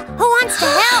Papa. Who wants to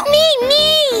help?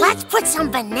 Me! Let's put some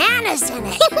bananas in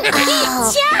it.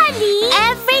 Oh, Charlie!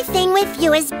 Everything with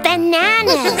you is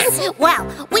bananas. Well,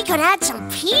 we could add some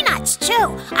peanuts,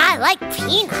 too. I like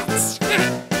peanuts.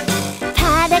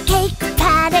 Pat a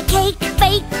cake,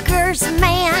 baker's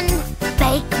man.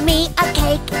 Bake me a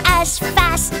cake as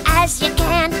fast as you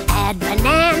can. Add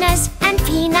bananas and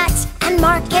peanuts and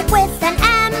mark it with an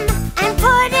M. And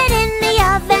put it in the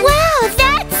oven. Wow,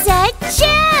 that's a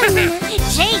gem!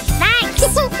 Gee, thanks!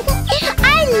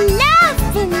 I love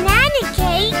banana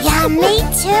cake! Yeah, me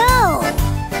too!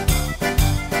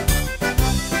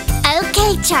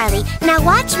 Okay, Charlie, now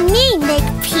watch me make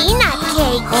peanut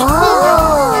cake.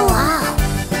 Oh! Wow.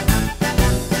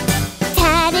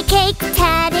 Pat a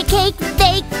cake,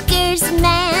 baker's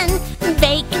man.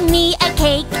 Bake me a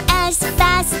cake as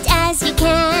fast as you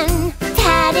can.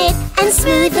 Pat it and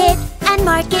smooth it and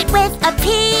mark it with a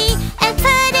P. And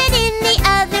put it in the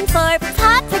oven for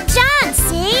Papa John,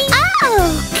 see? Oh,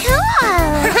 cool!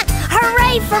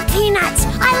 Hooray for peanuts!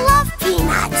 I love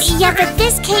peanuts! Yeah, but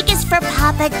this cake is for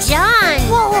Papa John.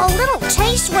 Well, a little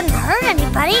taste wouldn't hurt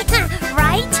anybody,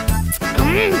 right?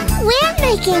 We're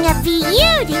making a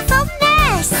beautiful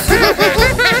mess!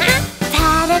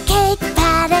 Pat a cake,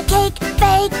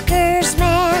 baker's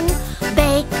man.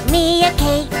 Bake me a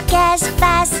cake as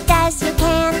fast as you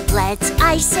can. Let's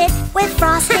ice it with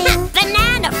frosting.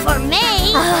 Banana for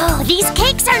me! Oh, these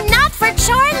cakes are not for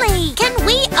Charlie! Can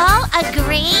we all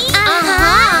agree?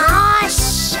 Aw,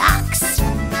 shucks!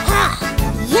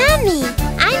 Yummy!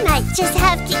 I might just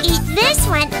have to eat this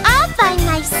one all by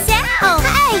myself.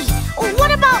 Hey,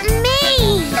 what about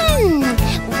me?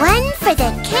 One for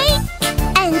the cake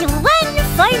and one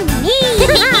for me.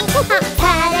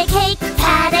 Pat a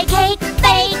cake,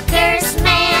 baker's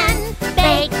man.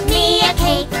 Bake me a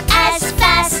cake as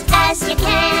fast as you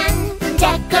can.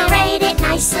 Decorate it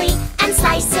nicely and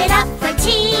slice it up for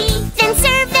tea. Then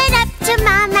serve it up to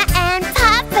Mama and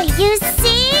Papa, you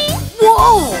see?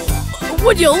 Whoa!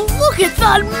 Would you look at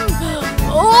that?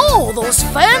 Oh, those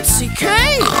fancy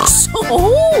cakes!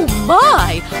 Oh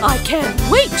my! I can't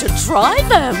wait to try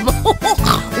them!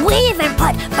 We even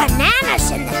put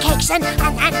bananas in the cakes and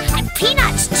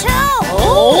peanuts too!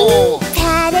 Oh!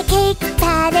 Pat a cake,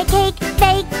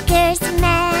 baker's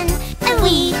man.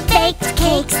 We baked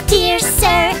cakes, dear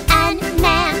sir and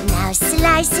ma'am. Now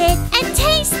slice it and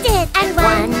taste it. And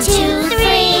 1, 2,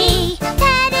 3.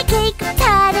 Pat a cake,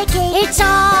 it's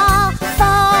all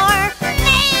for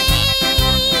me.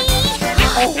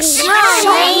 Oh,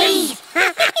 Charlie!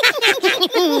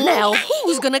 Now,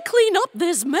 who's gonna clean up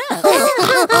this mess?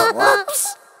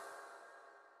 Whoops.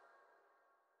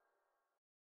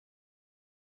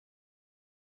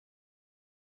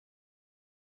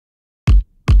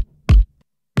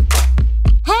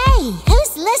 Hey,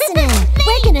 who's listening?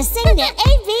 We're gonna sing the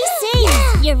ABC.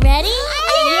 Yeah. You ready?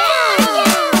 Yeah.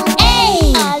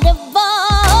 A, all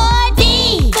aboard. B,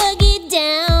 boogie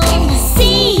down.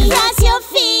 C, cross your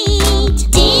feet.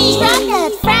 D, drop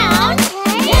that frown.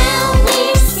 Now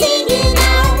we're singing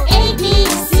our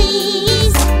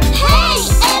ABCs. Hey,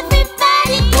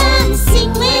 everybody come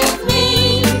sing with me.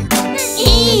 E,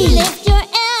 lift your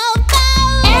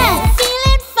elbows. F,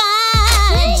 feeling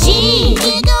fine. G,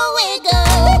 wiggle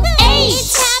wiggle.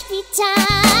 H, happy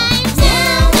times.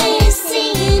 Now we're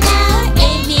singing our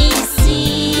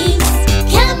ABCs.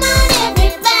 Come on,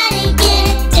 everybody,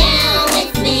 get down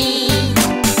with me.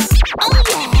 Oh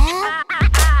yeah.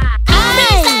 I,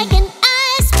 like an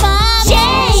ice bomb. J,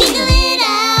 jiggle it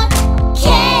out. K,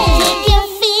 kick your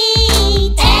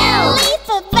feet. L, leap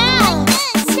about.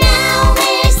 Now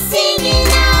we're singing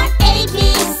our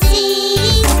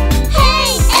ABCs. Hey,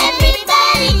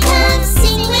 everybody, come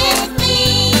sing with me.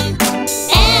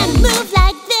 M, move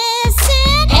like this.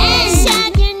 N,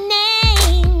 shout your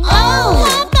name. O,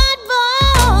 hop on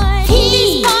board. P,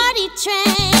 party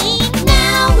train.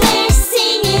 Now we're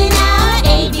singing our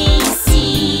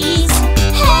ABCs.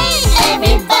 Hey,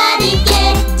 everybody,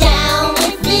 get down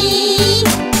with me.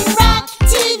 Rock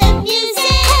to the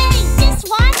music. Hey, just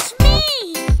watch me.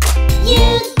 You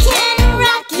can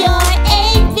rock your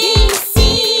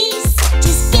ABCs.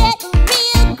 Just get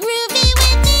real groovy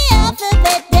with the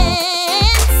alphabet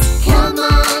dance. Come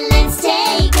on, let's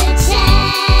take a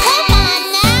chance. Come on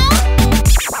now.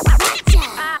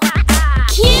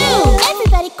 Q,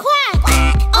 everybody quack.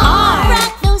 R,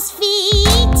 rock those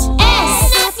feet.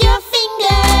 S, snap your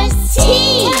fingers. T,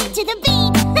 tap to the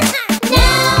beat.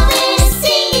 Now we're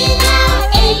singing our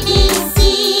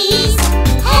ABCs.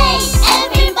 Hey,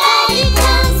 everybody,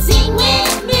 come sing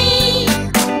with me.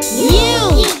 U,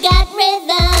 you got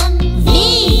rhythm. V,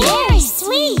 very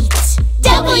sweet.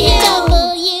 W,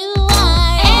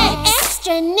 R, X,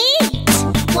 extra neat.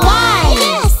 Y,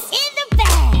 yes, in the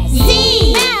bag. Z,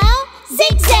 now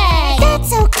zigzag. That's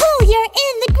so cool, you're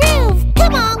in the groove.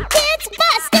 Come on, kids,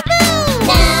 bust a move.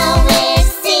 Now we're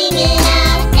singing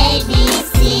our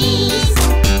ABCs.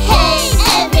 Hey,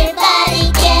 everybody,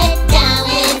 get down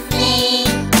with me.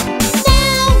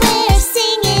 Now we're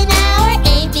singing our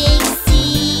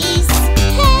ABCs.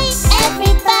 Hey,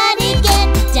 everybody, get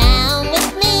down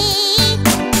with me.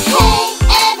 Hey,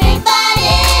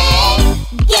 everybody,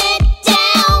 get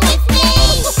down with me.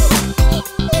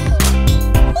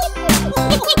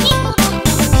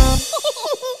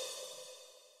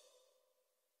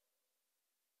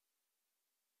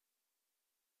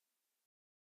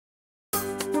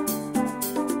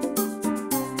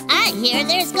 I hear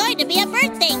there's going to be a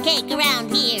birthday cake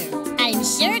around here. I'm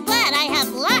sure glad I have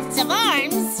lots of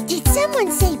arms. Did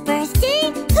someone say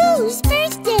birthday? Whose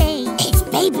birthday? It's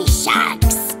Baby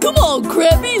Shark's. Come on,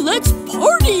 Krabby, let's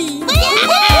party!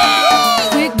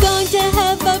 We're going to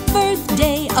have a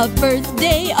birthday, a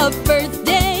birthday, a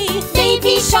birthday.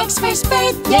 Baby Shark's first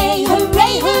birthday.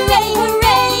 Hooray, hooray,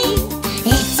 hooray.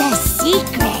 It's a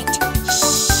secret.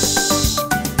 Shh.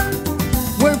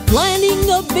 We're planning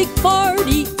a big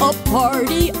party, a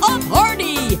party, a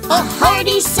party. A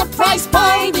hearty surprise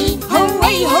party.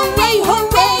 Hooray, hooray,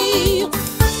 hooray.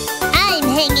 I'm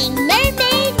hanging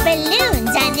mermaid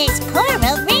balloons on this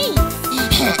coral reef.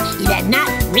 They're not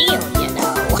real, you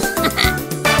know.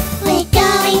 We're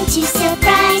going to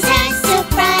surprise her,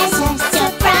 surprise her,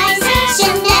 surprise her.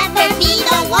 She'll never be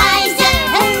the wiser.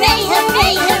 Hooray,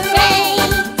 hooray, hooray.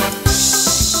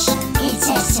 Shh, it's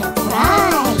a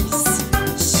surprise.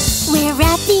 We're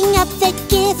wrapping up the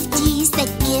gifties, the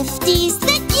gifties,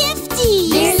 the gifties.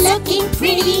 They're looking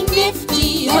pretty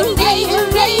nifty. Hooray,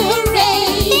 hooray, hooray.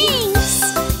 Thanks.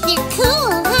 They're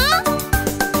cool, huh?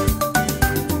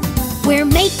 We're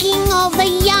making all the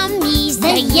yummies,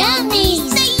 the yummies,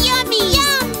 the yummies.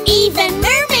 Yum. Even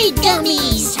mermaid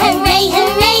gummies. Hooray,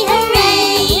 hooray,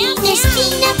 hooray. There's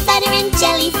peanut butter and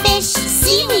jellyfish,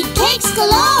 seaweed cakes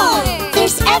galore.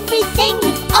 There's everything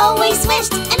we've always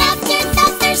wished, and after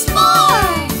that there's more.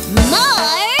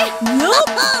 More?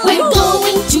 Nope. We're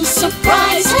going to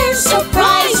surprise her,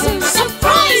 surprise her,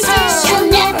 surprise her. She'll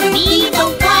never be the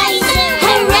wiser.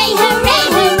 Hooray, hooray,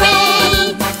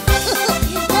 hooray.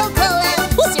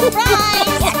 Surprise!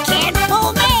 You can't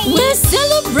fool me. We're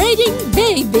celebrating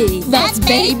Baby. That's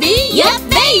baby? Yep,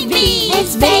 baby.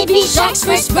 It's Baby Shark's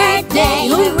first birthday.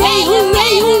 Hooray,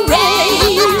 hooray,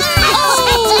 hooray.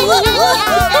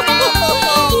 Oh.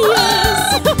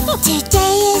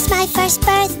 Today is my first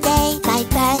birthday. My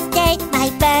birthday, my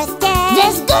birthday.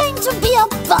 There's going to be a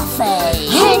buffet.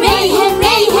 Hooray,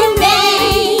 hooray,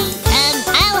 hooray! And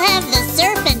I'll have the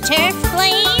surf and turf,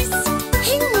 please.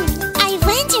 I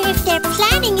wonder if they're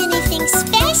planning anything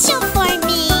special for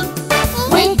me.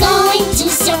 We're going to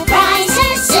surprise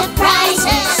her, surprise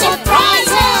her, surprise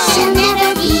her. She'll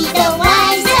never be the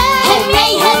wiser.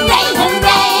 Hooray, hooray,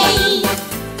 hooray!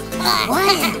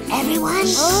 What, everyone?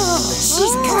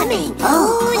 She's coming.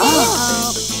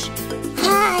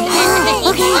 Hi.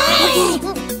 Okay.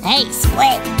 Hey,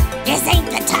 Squid, this ain't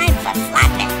the time for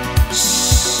flapping.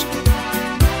 Shh.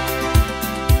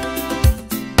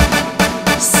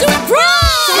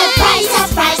 Surprise! Surprise,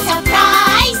 surprise,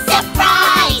 surprise,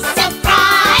 surprise,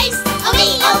 surprise! Oh me,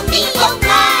 oh me, oh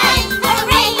my!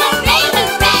 Hooray, hooray,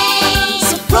 hooray!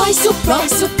 Surprise,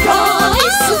 surprise,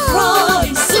 surprise,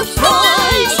 surprise,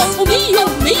 surprise! Oh me, oh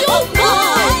me, oh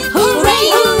my! Hooray,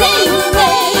 hooray,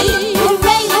 hooray!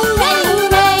 Hooray, hooray,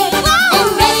 hooray!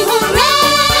 Hooray, hooray,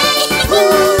 hooray! Who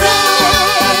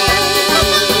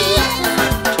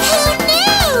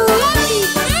knew?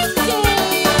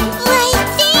 Why,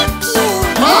 thank you.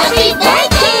 Happy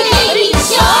birthday, baby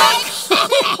shark!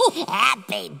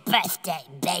 Happy birthday,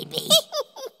 baby!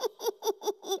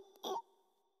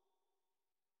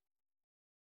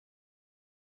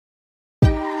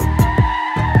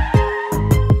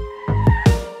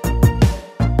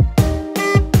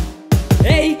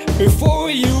 Hey,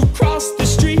 before you cross the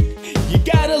street, you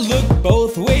gotta look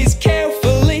both ways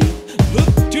carefully.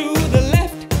 Look to the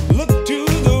left, look to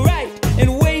the right,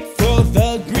 and wait for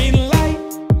the green light.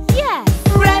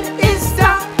 Red is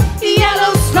stop,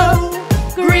 yellow slow,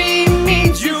 green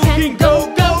means you can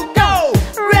go, go, go.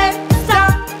 Red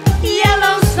stop,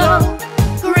 yellow slow,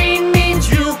 green means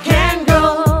you can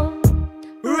go.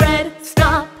 Red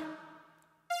stop,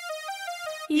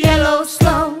 yellow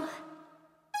slow,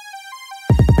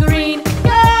 green go.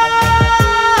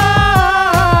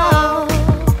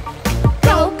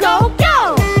 Go, go,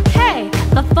 go. Hey,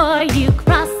 before you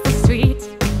cross the street,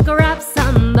 grab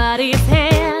somebody's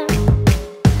hand.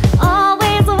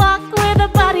 Always walk with a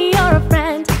buddy or a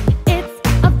friend. It's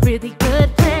a really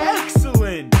good plan.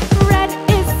 Excellent! Red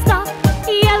is stop,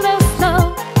 yellow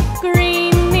slow.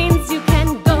 Green means you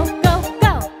can go, go,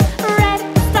 go. Red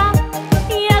stop,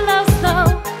 yellow slow.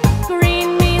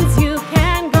 Green means you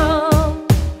can go.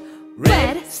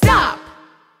 Red stop,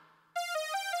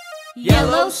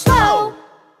 yellow slow,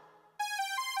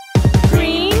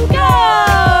 Green go.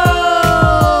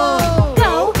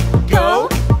 go, go,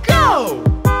 go.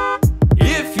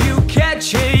 If you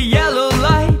catch a yellow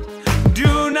light,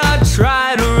 do not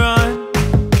try to run.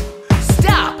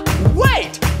 Stop,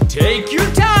 wait, Take your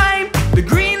time, the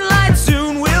green light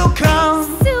soon will come.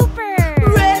 Super.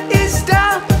 red is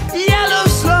stop, yellow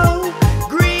slow,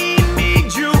 Green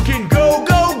means you can go,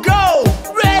 go, go.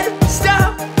 red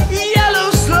stop,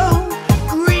 yellow slow,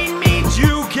 Green means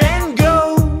you can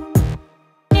go.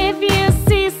 If you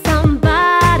see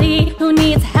somebody who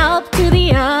needs help to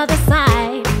the other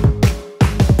side,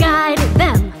 guide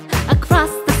them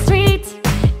across the street.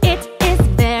 It is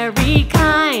very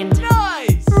kind.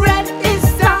 Nice! red is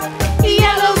stop,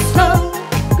 yellow slow,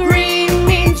 green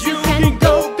means you can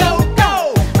go, go,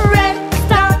 go. Red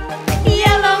stop,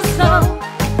 yellow slow,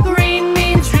 green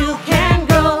means you can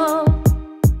go.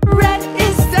 Red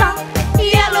is stop,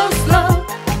 yellow slow,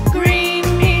 green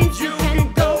means you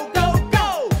can go, go,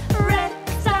 go. Red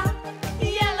stop,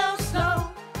 yellow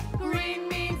slow, green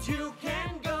means you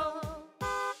can go.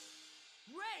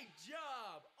 Great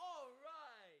job! All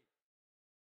right!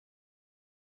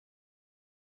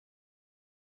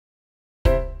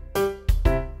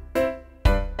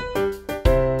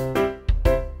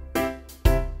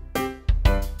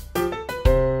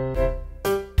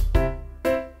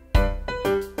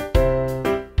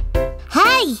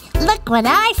 Hey, look what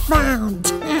I found.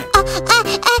 A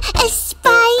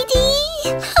Spidey?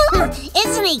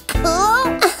 Isn't he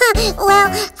cool? Well,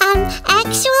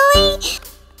 actually,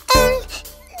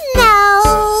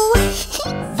 no.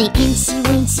 The Incy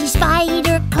Wincy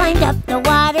Spider climbed up the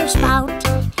water spout.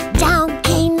 Down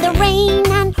came the rain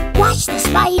and washed the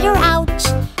spider out.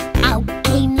 Out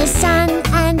came the sun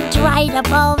and dried up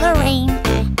all the rain.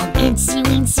 An Incy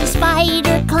Wincy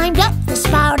Spider climbed up the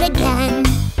spout again.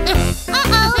 A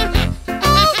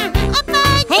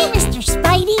bug! Hey, Mr.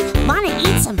 Spidey, wanna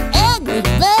eat some ugly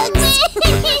bugs?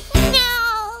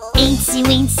 No! Incy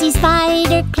Wincy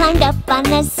Spider climbed up on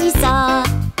the seesaw.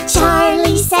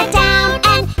 Charlie sat down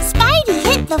and Spidey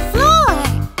hit the floor.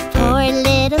 Poor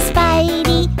little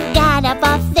Spidey got up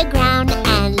off the ground,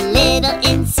 and little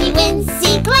Incy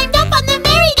Wincy climbed up on the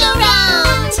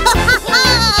merry-go-round.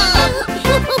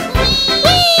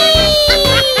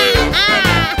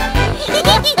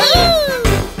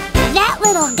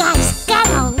 little guy's got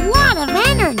a lot of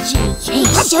energy. He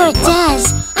sure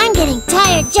does. I'm getting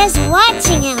tired just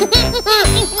watching him.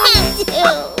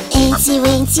 Incy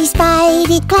Wincy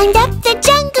Spidey climbed up the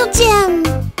jungle gym.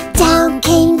 Down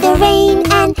came the rain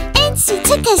and Incy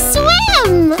took a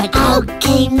swim. Out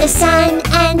came the sun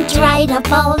and dried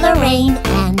up all the rain.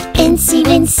 And Incy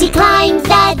Wincy climbed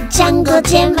the jungle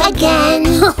gym again.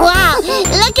 Wow,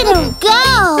 look at him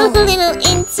go! Little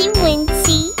Incy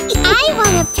Wincy. I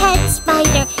want a pet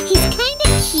spider. He's kind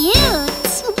of cute.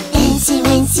 Incy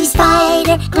Wincy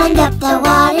Spider climbed up the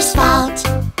water spout.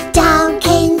 Down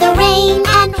came the rain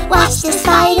and washed the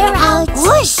spider out.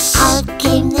 Whoosh! Out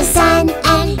came the sun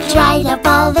and dried up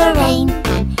all the rain.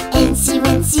 And Incy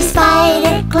Wincy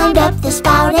Spider climbed up the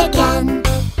spout again.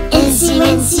 Incy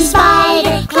Wincy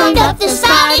Spider climbed up the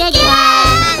spout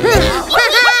again.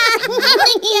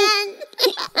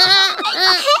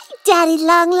 Hey, Daddy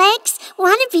Longlegs,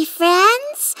 wanna be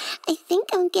friends? I think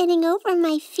I'm getting over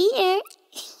my fear.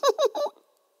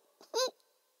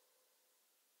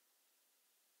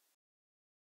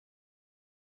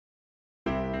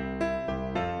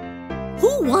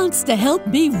 Who wants to help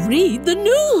me read the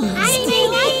news?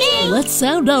 Let's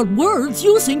sound out words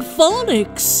using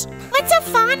phonics. What's a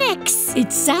phonics?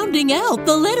 It's sounding out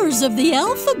the letters of the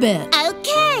alphabet.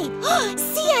 Okay.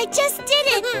 See, I just did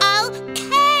it.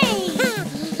 Okay.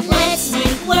 Let's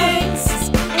make words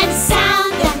and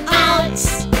sound them out.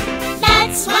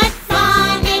 That's what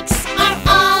phonics are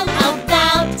all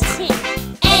about.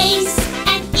 A's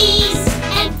and E's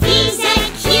and P's and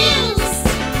Q's.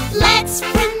 Let's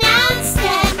pronounce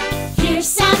them. Here's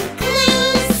some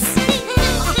clues.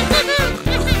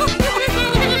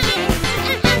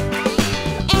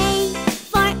 A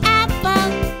for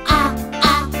apple,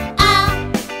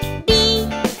 B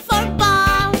for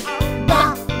ball,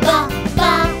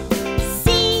 C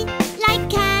like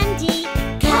candy,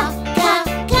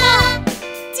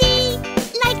 D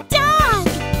like dog,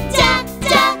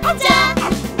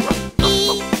 E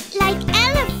like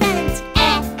elephant,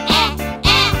 F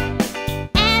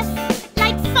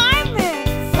like farmer,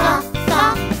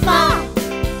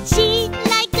 G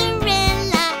like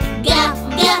gorilla,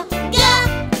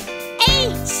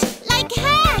 H like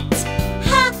hat,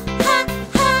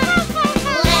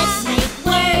 Let's make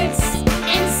words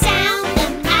and sound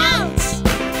them out.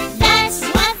 That's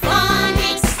what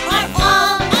phonics are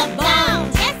all about.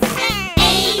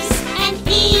 A's and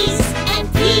E's and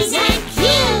P's and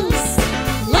Q's.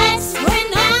 Let's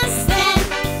pronounce them.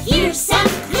 Here's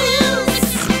some clues.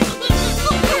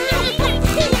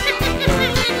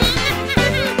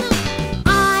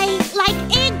 I like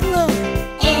igloo,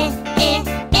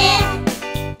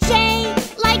 J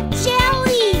like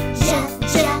jelly,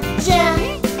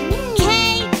 K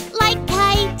like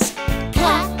kite,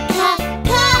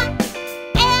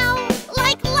 L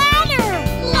like ladder,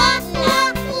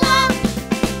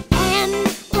 N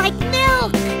like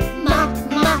milk,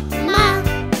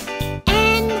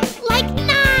 N like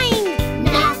nine,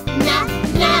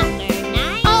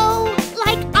 O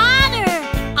like otter,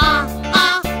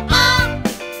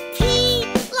 P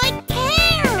like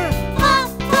pear,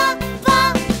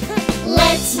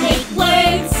 Let's make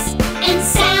words and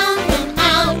sound them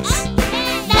out.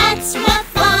 That's what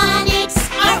phonics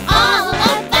are all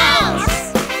about.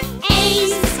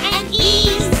 A's and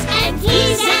E's and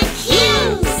P's and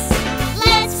Q's.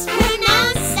 Let's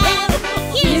pronounce them.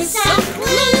 Here's some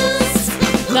clues.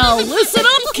 Now listen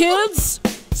up, kids.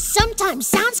 Sometimes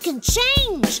sounds can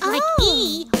change, like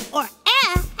E or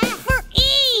F for E.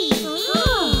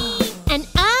 And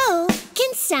O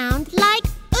can sound like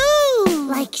ooh,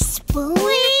 like spoon.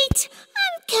 Wait,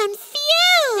 I'm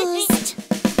confused.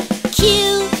 Q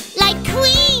like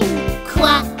queen,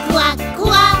 quack, quack,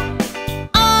 quack.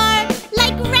 R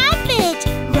like rabbit,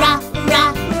 ra, ra,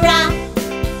 ra.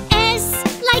 S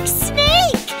like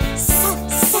snake,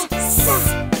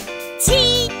 T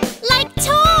like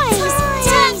toys,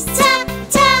 ta, ta,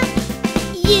 ta.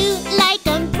 U like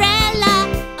umbrella.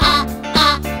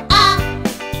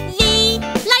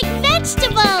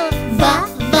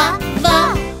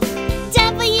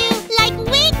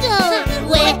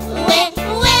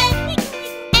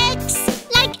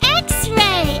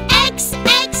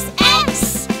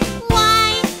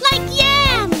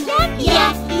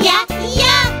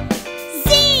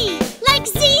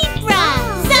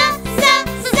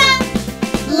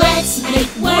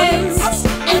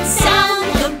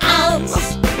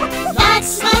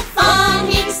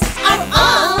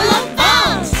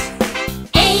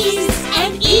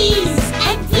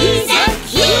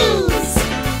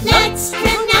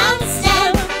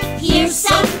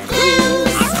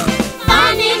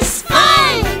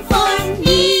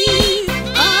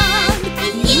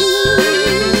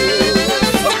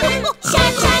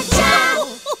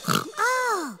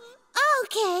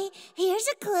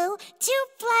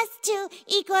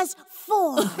 equals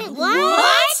 4.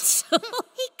 What?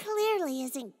 He clearly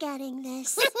isn't getting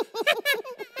this.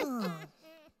 Oh.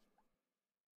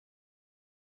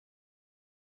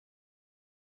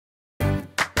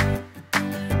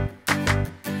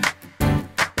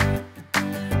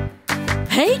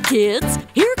 Hey kids,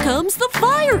 here comes the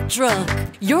fire truck.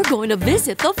 You're going to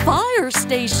visit the fire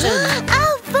station.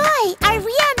 Oh boy, are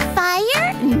we on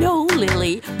fire? No,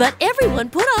 Lily, but everyone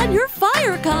put on your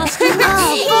fire costume.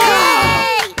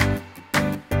 Yay!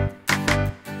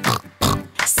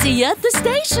 See you at the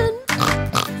station.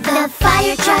 The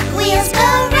fire truck wheels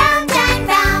go round and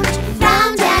round,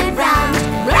 round and round,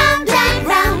 round and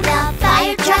round. The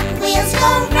fire truck wheels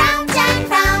go round and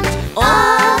round,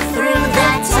 all through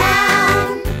the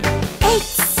town.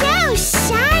 It's so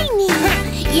shiny.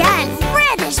 Yeah, and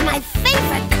red is my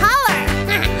favorite color.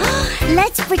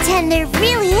 Let's pretend there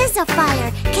really is a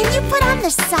fire. Can you put on the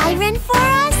siren for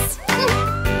us?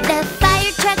 The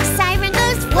fire truck siren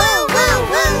goes woo, woo,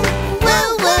 woo.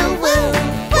 Woo, woo, woo.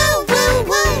 Woo, woo,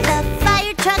 woo. The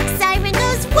fire truck siren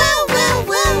goes woo, woo,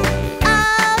 woo.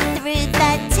 All through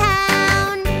the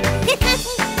town.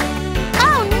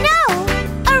 Oh no!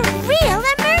 A real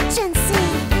emergency!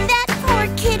 That poor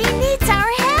kitty needs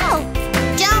our help.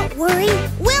 Don't worry,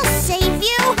 we'll save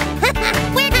you.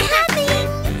 We're coming.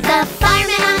 The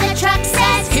fireman on the truck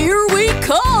says, Here we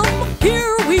come,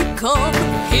 here we come,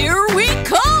 here we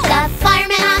come. the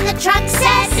fireman on the truck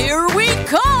says, Here we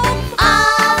come.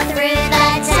 all through the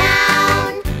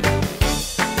town.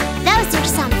 Those are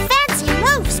some fancy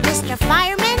moves, Mr.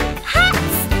 Fireman. Hot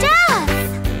stuff.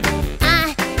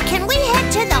 Can we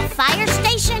head to the fire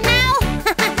station now?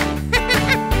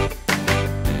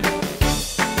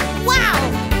 Wow,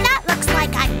 that looks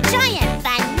like a giant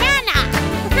banana.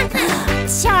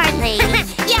 Charlie.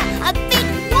 Yeah, a big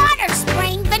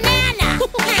water-spraying banana.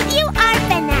 You are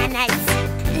bananas.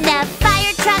 The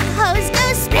fire truck hose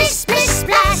goes splish, splish,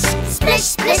 splash. Splish,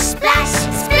 splish, splash.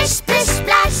 Splish, splish,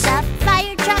 splash. The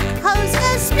fire truck hose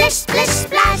goes splish, splish,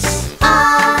 splash.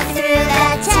 All through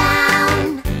the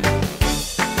town.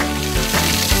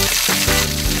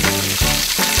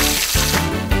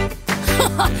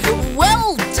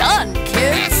 Well done,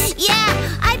 kids. Yeah,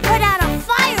 I put out a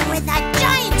fire with a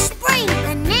giant spraying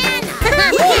banana.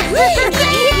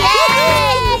 Yay!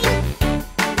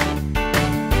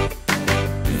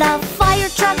 The fire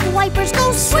truck wipers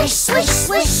go swish, swish,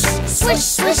 swish. Swish,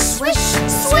 swish, swish.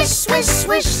 Swish, swish,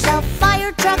 swish. The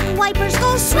fire truck wipers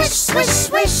go swish, swish,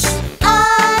 swish.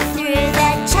 All through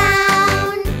the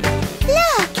town.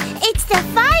 Look, it's the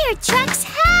fire truck's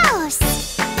house.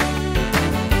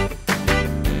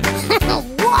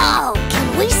 Whoa!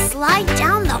 Can we slide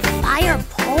down the fire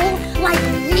pole like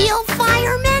real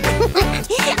firemen?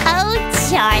 Oh,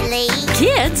 Charlie.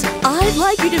 Kids, I'd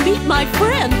like you to meet my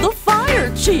friend, the fire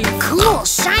chief. Cool,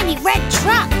 shiny red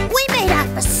truck. We made up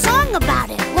a song about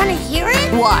it. Wanna hear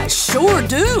it? Why, sure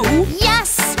do.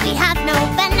 Yes, we have no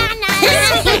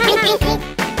bananas.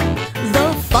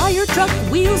 The fire truck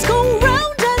wheels go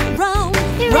round and round.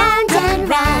 Round and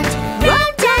round,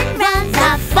 round and round.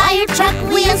 The fire truck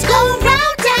wheels go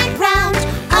round and round.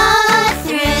 All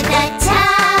through the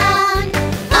town.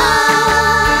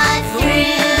 All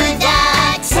through the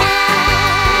town.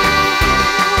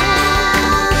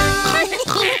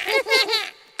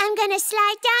 I'm gonna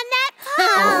slide down that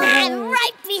pole. I'm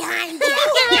right behind you.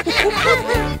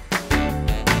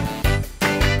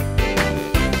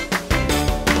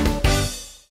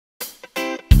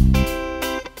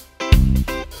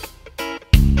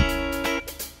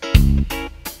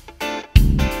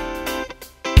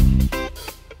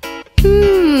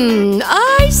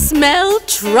 I smell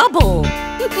trouble.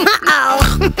 Uh-oh.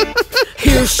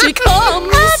 Here she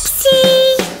comes.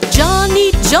 Oopsie.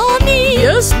 Johnny, Johnny.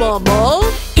 Yes,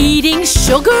 Mama. Eating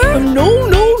sugar? No,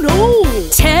 no, no.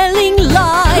 Telling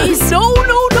lies? No,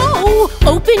 no, no.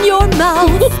 Open your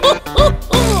mouth.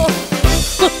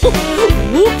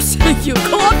 Whoops, you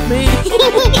caught me.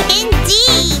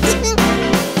 Indeed.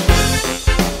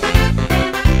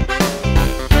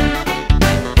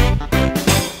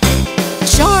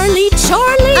 Charlie,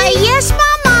 Charlie. Yes,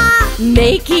 Mama.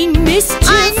 Making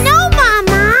mischief? No,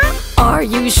 Mama. Are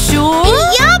you sure?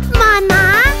 Yup,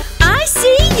 Mama. I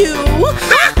see you.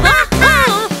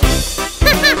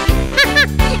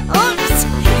 Oops.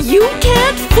 You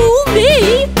can't fool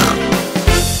me.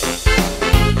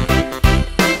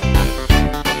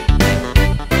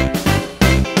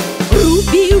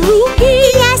 Ruby, Ruby.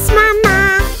 Yes, Mama.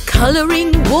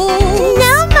 Coloring walls?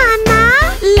 No, Mama.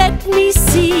 Let me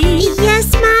see.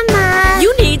 Yes, Mama.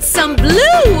 You need some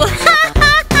blue.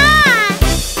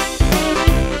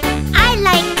 I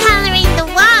like coloring the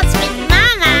walls with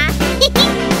Mama.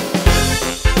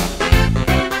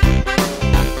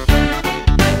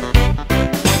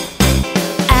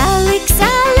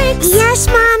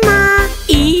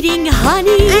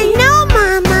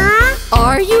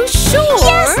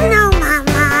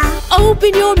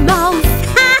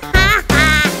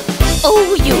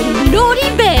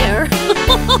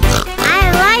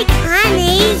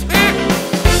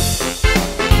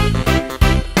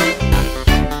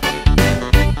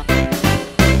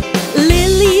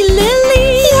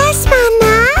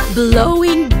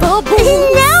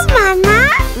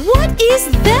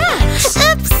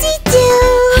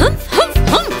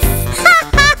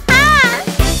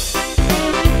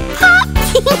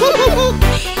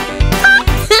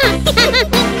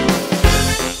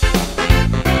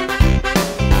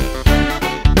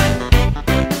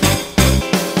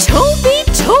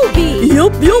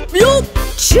 Yup, yup, yup.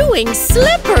 Chewing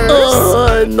slippers?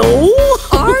 No.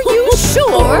 Are you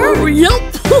sure? Oh, yup.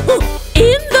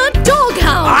 In the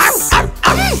doghouse. I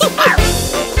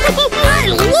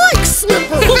like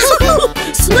slippers.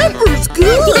 Slippers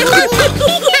good.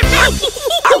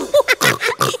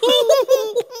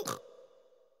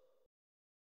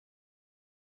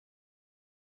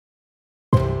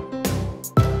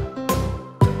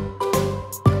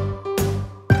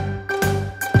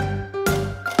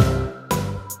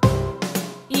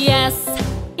 Yes,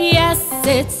 yes,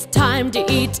 it's time to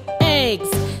eat eggs.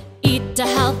 Eat a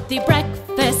healthy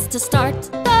breakfast to start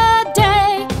the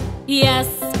day. Yes,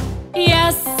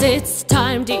 yes, it's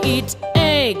time to eat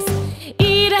eggs.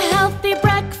 Eat a healthy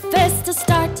breakfast to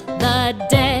start the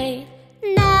day.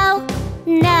 No,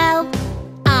 no,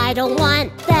 I don't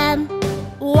want them.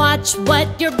 Watch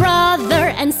what your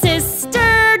brother and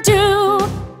sister do.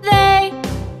 They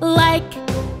like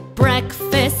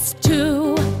breakfast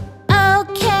too.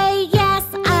 Okay, yes,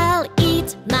 I'll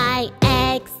eat my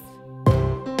eggs.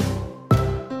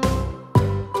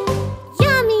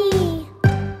 Yummy!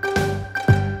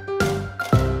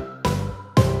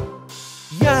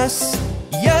 Yes,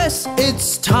 yes,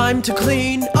 it's time to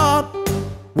clean up.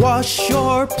 Wash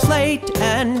your plate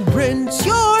and rinse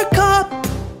your cup.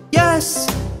 Yes,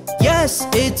 yes,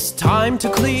 it's time to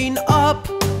clean up.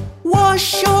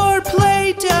 Wash your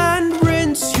plate and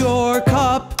rinse your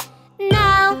cup.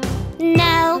 No,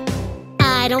 no,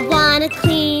 I don't want to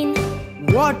clean.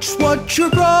 Watch what your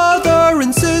brother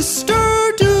and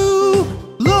sister do.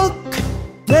 Look,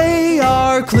 they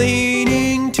are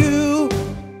cleaning too.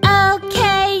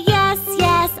 Okay, yes,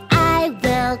 yes, I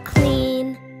will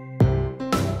clean.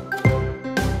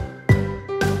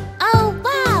 Oh,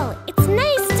 wow, it's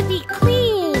nice to be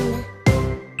clean.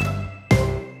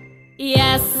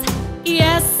 Yes,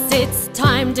 yes, it's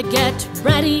time to get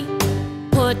ready.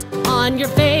 Put on your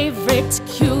favorite,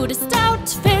 cutest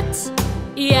outfit.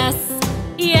 Yes,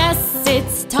 yes,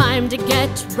 it's time to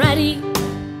get ready.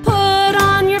 Put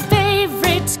on your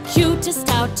favorite, cutest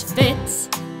outfit.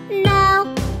 No,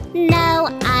 no,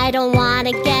 I don't want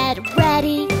to get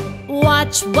ready.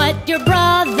 Watch what your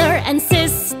brother and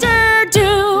sister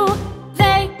do.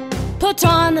 They put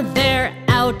on their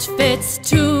outfits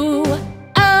too.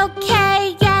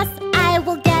 Okay, yes, I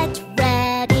will get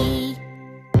ready.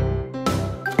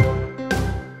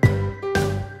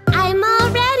 I'm all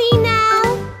ready now.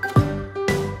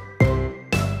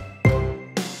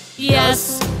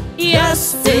 Yes,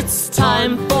 yes, it's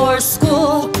time for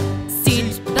school.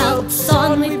 Seat belts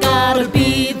on, we've gotta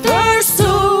be there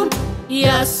soon.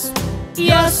 Yes,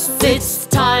 yes, it's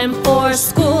time for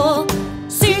school.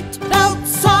 Seat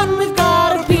belts on, we've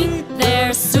gotta be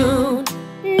there soon.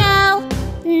 No,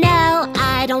 no,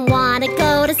 I don't want to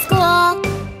go to school.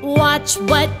 Watch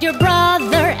what your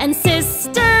brother and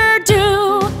sister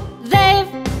do.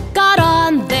 They've got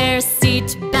on their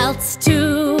seat belts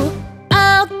too.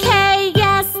 Okay,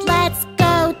 yes, let's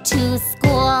go to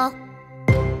school.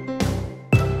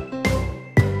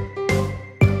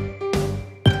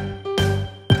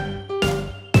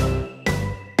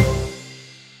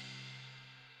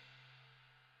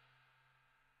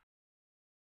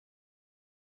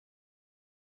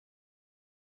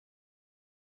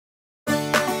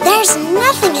 There's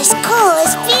nothing as cool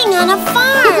as being on a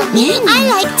farm. I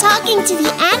like talking to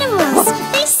the animals.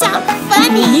 They sound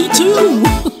funny. Me too.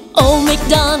 Old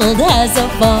MacDonald has a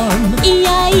farm,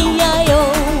 E-I-E-I-O.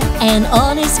 And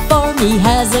on his farm he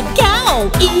has a cow,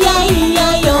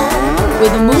 E-I-E-I-O.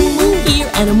 With a moo-moo here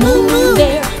and a moo-moo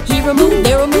there. Here a moo,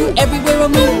 there a moo, everywhere a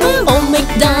moo-moo. Old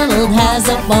MacDonald has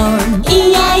a farm,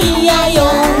 E-I-E-I-O.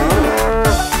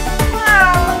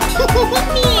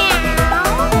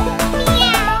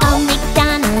 Old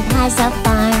MacDonald has a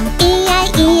farm,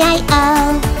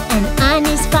 E-I-E-I-O. And on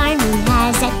his farm he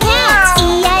has a cat,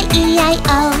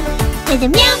 E-I-E-I-O. With a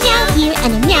meow meow here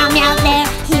and a meow meow there.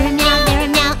 Here a meow, there a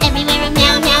meow, everywhere a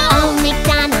meow meow. Old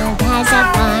MacDonald has a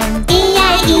farm,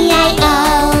 E-I-E-I-O.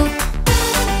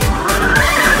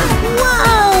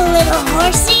 Whoa, little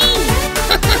horsey!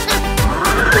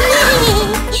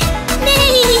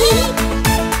 Neigh,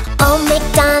 Old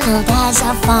MacDonald has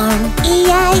a farm,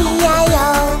 E-I-E-I-O.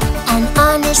 And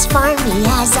on his farm he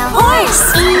has a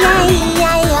horse,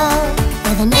 E-I-E-I-O.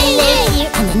 With a neigh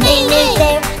here and a neigh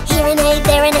there. Here an A,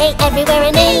 there an A, everywhere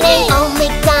an A. Old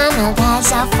MacDonald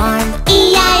has a farm,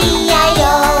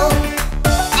 E-I-E-I-O.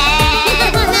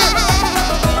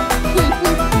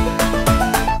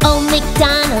 Old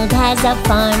MacDonald has a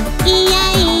farm,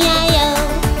 E-I-E-I-O.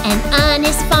 And on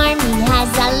his farm he has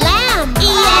a lamb,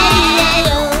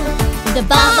 E-I-E-I-O. With a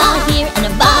baba here and a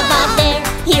baba there.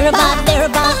 Here a bob, there a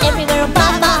bob, everywhere a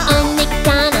baba. Old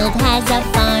MacDonald has a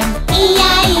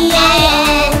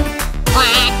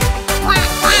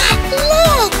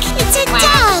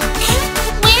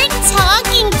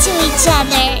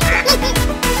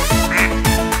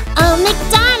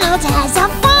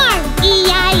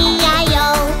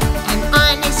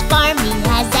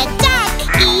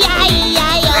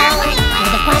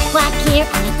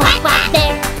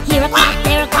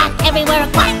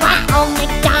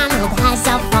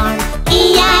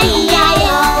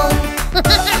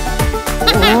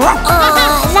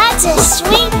Oh, that's a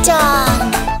sweet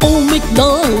dog. Old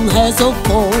MacDonald has a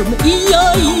farm,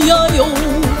 E-I-E-I-O.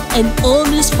 And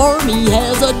on his farm he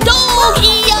has a dog,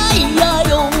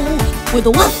 E-I-E-I-O. With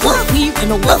a woof woof here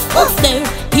and a woof woof there,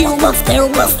 here woof, there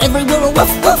woof, everywhere a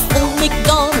woof woof. Old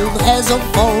MacDonald has a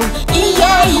farm,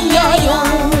 E-I-E-I-O.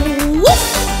 Woof!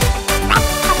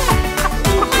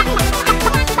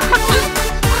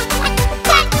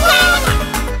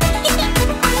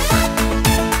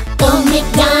 Old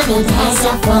MacDonald has a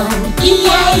farm,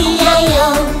 E-I-E-I-O.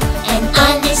 And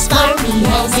on his farm he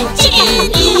has a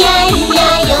chicken,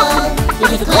 E-I-E-I-O.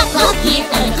 With a cluck cluck here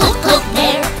and a cluck cluck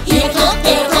there, here a cluck,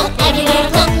 there a cluck, everywhere a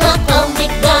cluck cluck. Old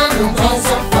MacDonald has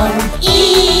a farm,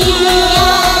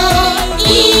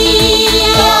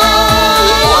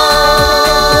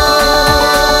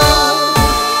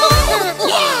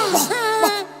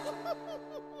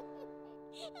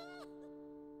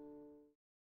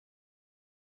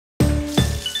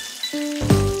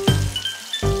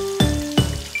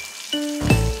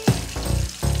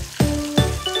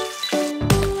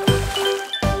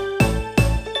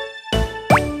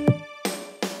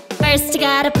 First you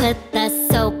gotta put the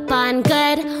soap on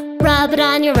good, rub it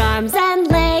on your arms and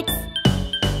legs.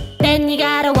 Then you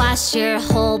gotta wash your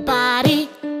whole body,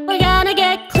 we're gonna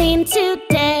get clean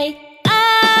today.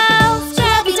 Oh,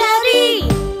 scrubby-dubby,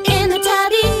 in the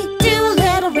tubby, do a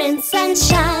little rinse and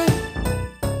shine.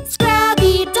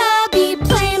 Scrubby-dubby,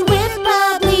 playing with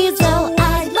bubblies, oh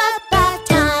I love bath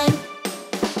time.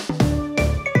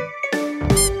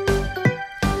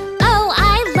 Oh,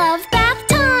 I love bath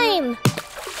time.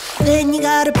 Then you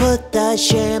gotta put the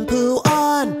shampoo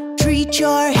on. Treat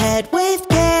your head with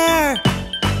care.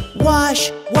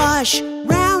 Wash, wash,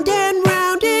 round and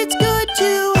round. It's good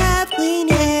to have clean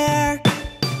hair.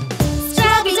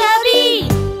 Scrubby-dubby,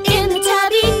 in the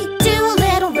tubby, do a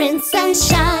little rinse and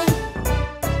shine.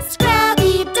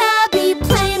 Scrubby-dubby,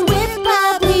 playing with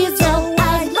bubblies, oh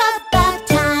I love bath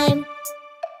time.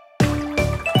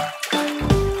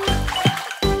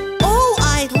 Oh,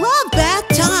 I love bath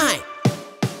time.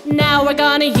 Now we're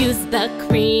gonna use the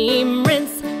cream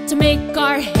rinse to make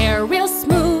our hair real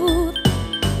smooth.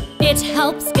 It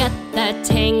helps get the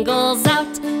tangles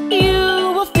out,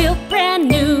 you will feel brand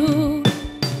new.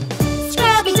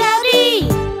 Scrubby-dubby,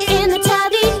 in the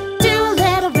tubby, do a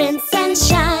little rinse and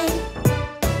shine.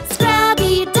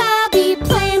 Scrubby-dubby,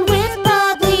 playing with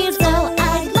bubblies, oh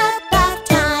I love bath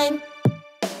time.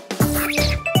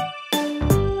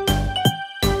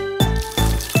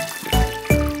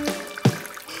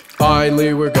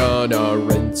 Finally we're gonna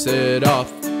rinse it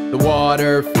off. The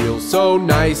water feels so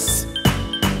nice.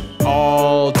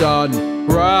 All done,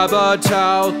 grab a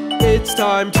towel, it's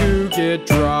time to get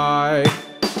dry.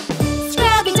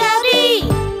 Scrubby-dubby,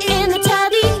 in the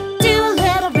tubby, do a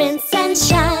little rinse and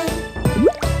shine.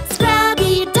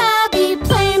 Scrubby-dubby,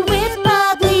 playing with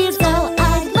bubblies, oh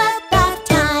I love bath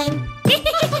time.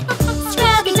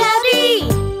 Scrubby-dubby,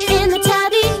 in the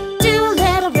tubby, do a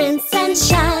little rinse and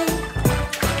shine.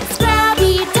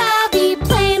 Scrubby-dubby,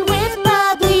 playing with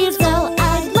bubblies, oh I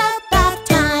love bath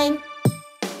time.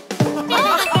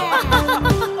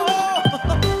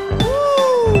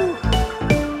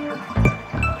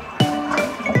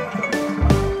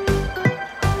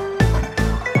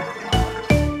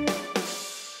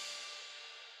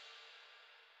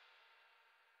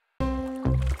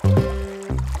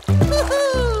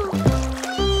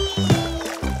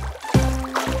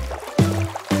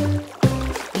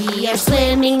 We are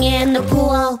swimming in the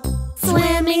pool,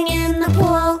 swimming in the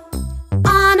pool.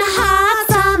 On a hot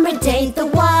summer day, the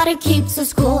water keeps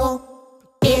us cool.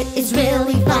 It is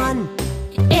really fun,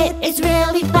 it is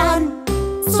really fun.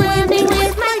 Swimming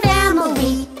with my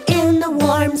family in the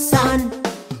warm sun.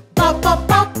 Bop, bop,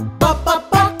 bop, bop, bop,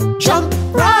 bop, jump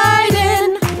right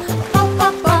in. Bop,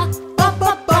 bop, bop, bop,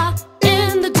 bop, bop,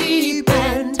 in the deep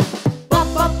end. Bop,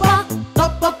 bop, bop,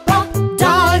 bop, bop, bop,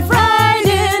 dive right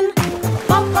in.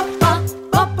 Bop, bop, bop,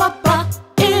 bop, bop, bop,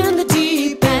 in the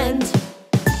deep end.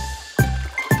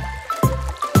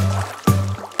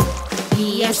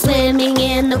 We are swimming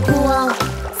in the pool,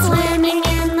 swimming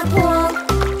in the pool.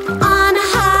 On a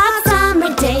hot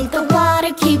summer day, the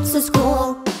water keeps us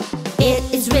cool. It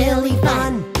is really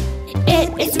fun, it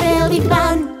is really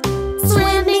fun.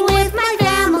 Swimming with my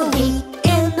family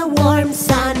in the warm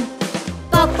sun.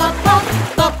 Bop, bop, bop,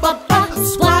 bop, bop, bop,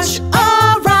 splash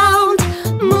around.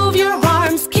 Move your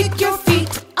arms, kick your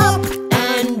feet up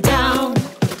and down.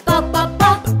 Bop, bop,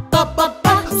 bop, bop, bop,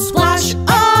 bop, splash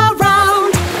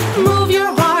around. Move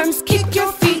your arms, kick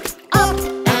your feet up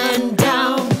and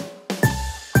down.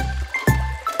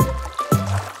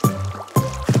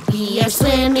 We are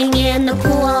swimming in the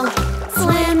pool,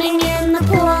 swimming in the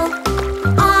pool.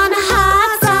 On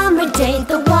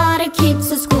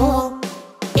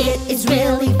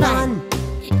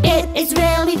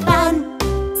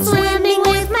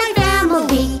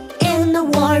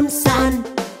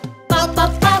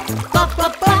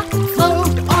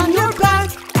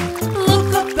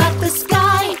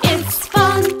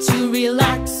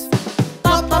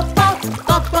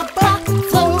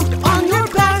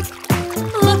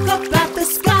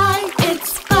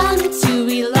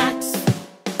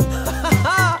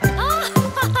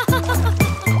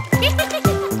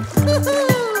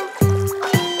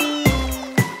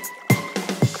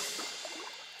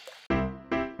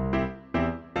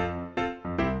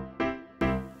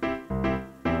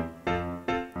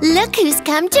Look who's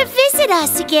come to visit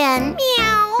us again.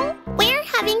 Meow. We're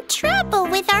having trouble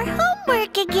with our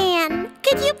homework again.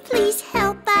 Could you please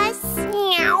help us?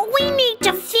 Meow. We need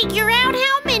to figure out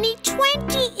how many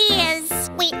 20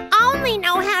 is. We only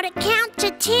know how to count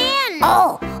to 10.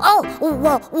 Well,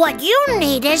 what you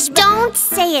need is... Don't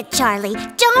say it, Charlie.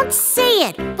 Don't say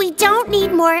it. We don't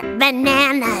need more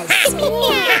bananas.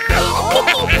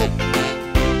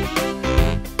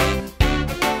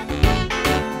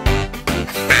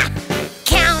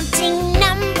 Counting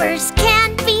numbers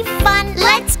can be fun.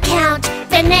 Let's count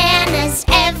bananas,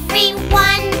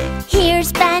 everyone.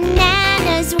 Here's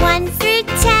bananas 1 through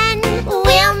 10.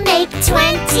 We'll make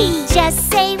 20. Just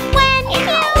say when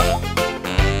you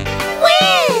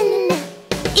win.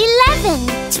 11,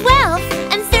 12,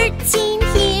 and 13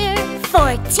 here.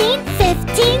 14,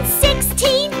 15,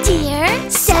 16, dear.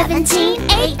 17,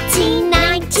 18,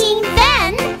 19,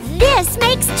 then this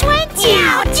makes 20.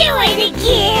 Now do it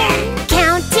again.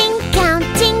 Counting,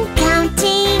 counting,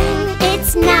 counting.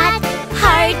 It's not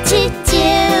hard to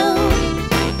do.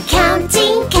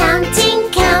 Counting, counting,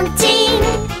 counting.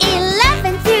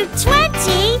 11 through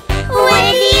 20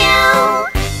 with you.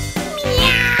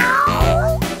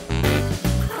 Meow.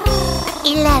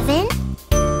 11,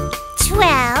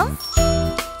 12,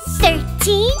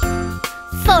 13,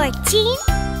 14,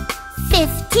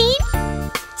 15,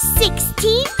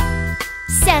 16,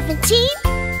 17,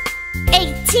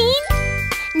 18,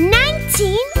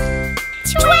 19,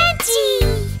 20.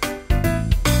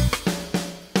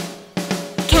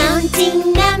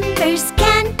 Counting numbers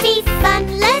can be fun.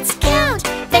 Let's count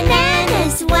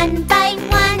bananas 1 by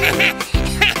 1.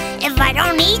 If I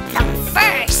don't eat them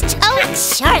first. Oh,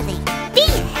 Charlie,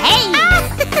 behave.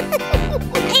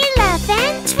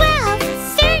 11, 12,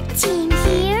 13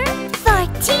 here.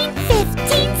 14,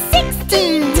 15,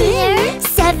 16 dear.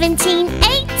 17,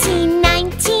 18,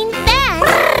 19, then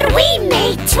we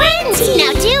made 20.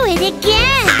 Now do it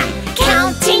again.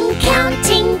 Counting,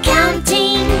 counting,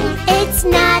 counting. It's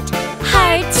not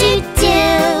hard to do.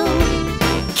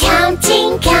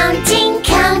 Counting, counting,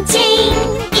 counting.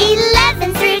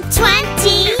 11 through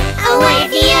 20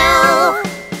 with you.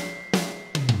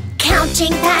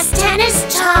 Counting past 10 is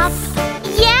tough.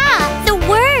 Yeah, the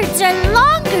words are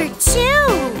longer too.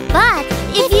 But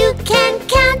if you can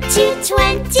count to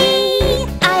 20,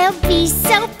 I'll be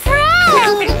so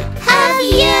proud of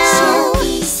you. She'll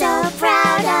be so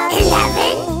proud of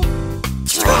 11,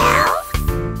 12,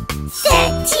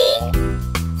 13,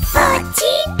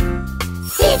 14,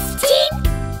 15,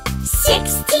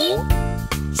 16,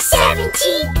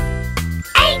 17,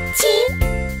 18,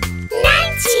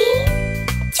 19,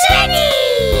 20!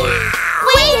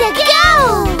 Way to go!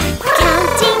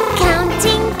 Counting,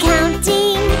 counting,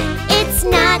 counting. It's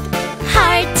not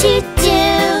hard to do.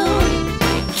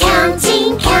 Counting,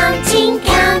 counting,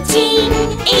 counting.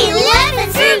 11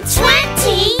 through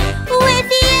 20 with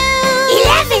you.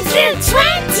 11 through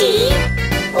 20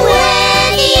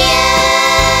 with you.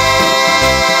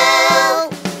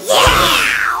 Yeah!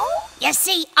 You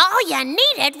see, all you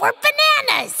needed were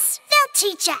bananas. They'll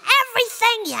teach you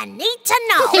everything you need to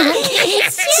know.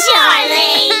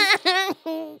 Charlie!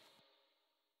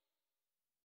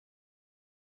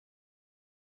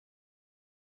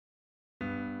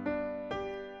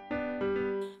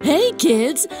 Hey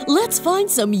kids, let's find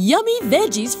some yummy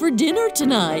veggies for dinner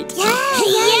tonight.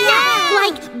 Yeah.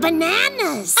 Like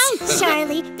bananas. Oh,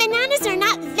 Charlie, bananas are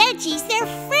not veggies, they're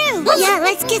fruit. Yeah,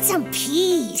 let's get some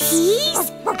peas.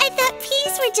 Peas? I thought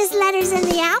peas were just letters in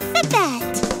the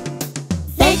alphabet.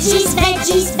 Veggies,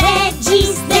 veggies,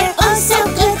 veggies, they're oh so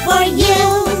good for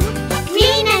you.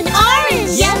 Green and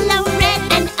orange, yellow, red,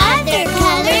 and other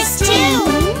colors too.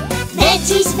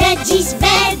 Veggies, veggies,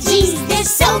 veggies, they're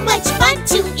so much fun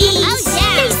to eat. Oh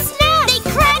yeah! They snap, they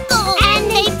crackle, and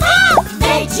they pop.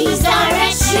 Veggies are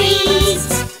a treat.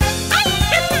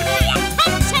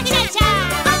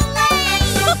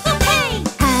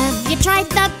 Have you tried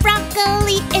the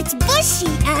broccoli? It's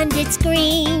bushy and it's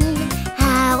green.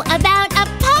 How about a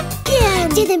pumpkin?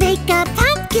 Do they make a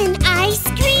pumpkin ice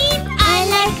cream? I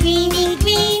like greeny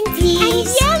green peas. And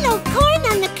yellow corn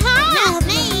on the cob. Not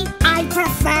me. I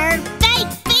prefer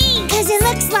baked beans. 'Cause it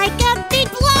looks like a big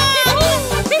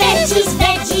blob.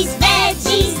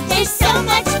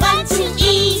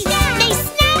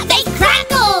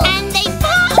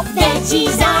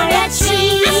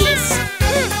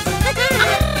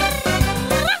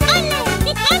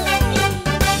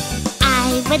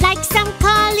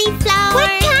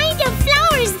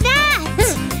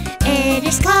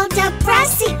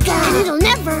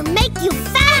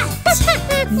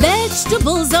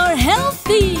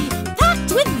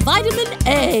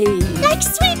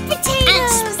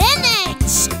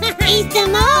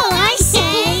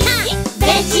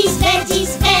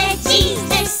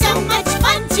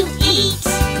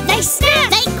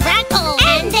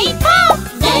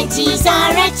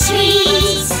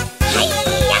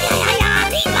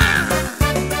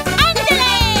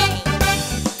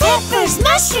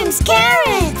 onions,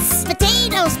 carrots,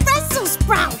 potatoes, Brussels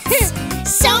sprouts.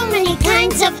 So many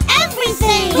kinds of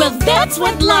everything. Well, that's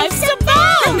what life's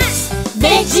about.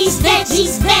 Veggies,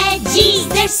 veggies, veggies.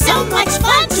 They're so much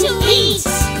fun to eat.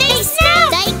 They snap,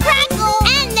 they crackle,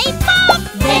 and they pop.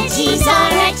 Veggies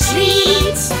are a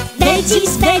treat.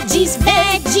 Veggies, veggies,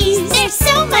 veggies. They're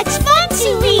so much fun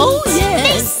to eat. Oh, yes.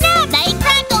 They snap, they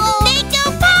crackle, they go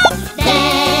pop.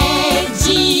 Veggies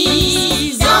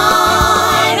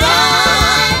are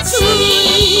a treat.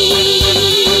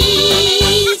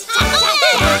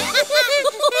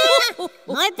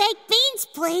 More baked beans,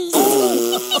 please.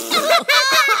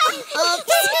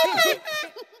 Oops.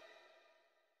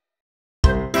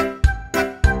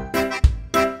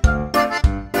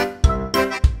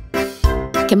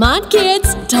 Come on,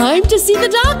 kids. Time to see the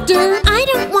doctor. I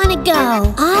don't want to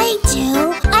go. I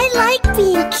do. I like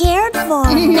being cared for.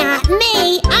 Not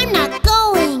me. I'm not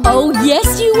going. Oh,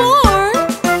 yes, you are.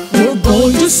 We're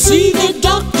going to see the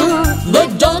doctor, the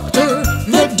doctor,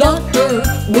 the doctor.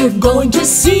 We're going to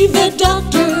see the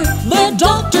doctor. The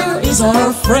doctor is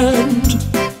our friend.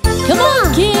 Come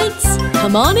on, kids.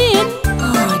 Come on in.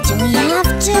 Oh, do we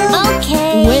have to?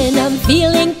 Okay. When I'm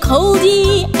feeling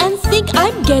coldy and think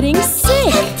I'm getting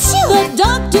sick, the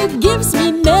doctor gives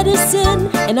me medicine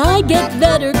and I get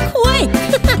better quick.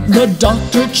 The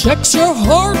doctor checks your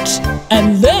heart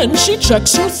and then she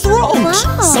checks your throat.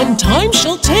 Wow. Sometimes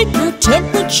she'll take your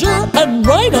temperature and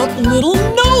write up little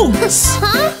notes.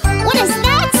 Huh? What does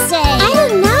that say? I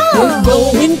don't know. We're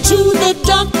going to the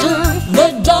doctor,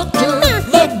 the doctor,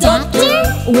 the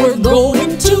doctor. We're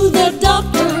going to the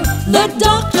doctor. The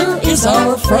doctor is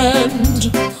our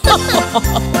friend.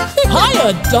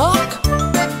 Hiya, Doc.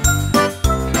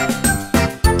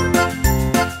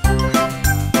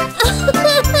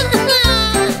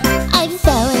 I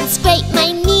fell and scraped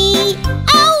my knee.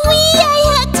 Owie, I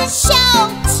had to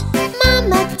shout.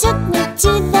 Mama took me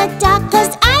to the doc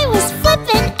 'cause I was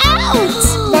flipping out.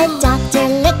 The doctor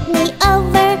looked me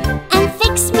over and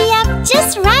fixed me up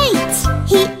just right.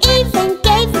 He even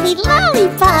gave me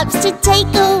lollipops to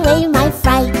take away my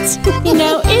fright.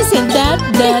 Now, isn't that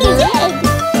better?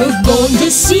 We're going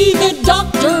to see the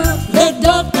doctor, the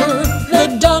doctor, the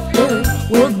doctor.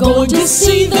 We're going to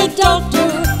see the doctor.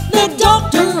 The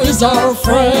doctor is our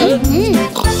friend.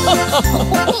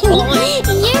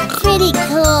 You're pretty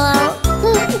cool.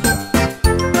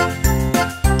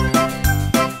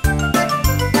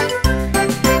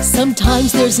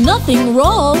 Sometimes there's nothing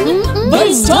wrong, But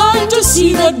it's time to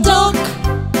see the doc.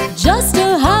 just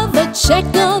to have a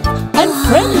checkup and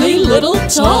friendly little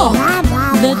talk.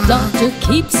 The doctor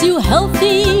keeps you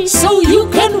healthy So you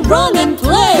can run and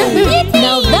play.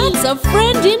 Now that's a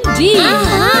friend indeed.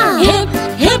 Hip,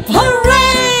 hip,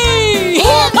 hooray!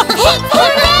 Hip, hip,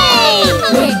 hooray!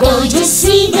 We're going to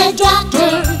see the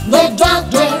doctor, the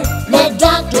doctor, the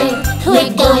doctor.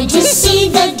 We're going to see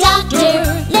the doctor.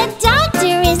 The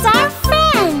doctor is our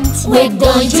friend. We're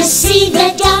going to see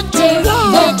the doctor,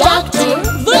 the doctor,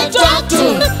 the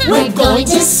doctor. We're going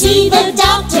to see the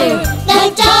doctor.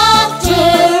 The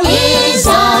doctor is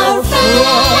our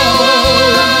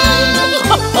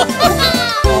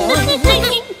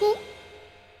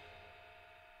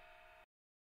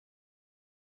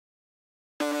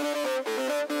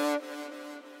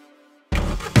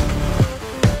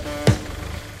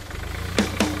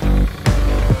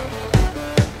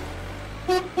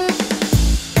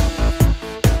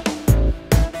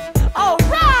All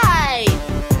right.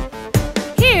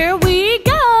 Here we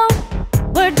go.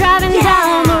 We're driving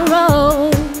down the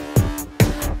road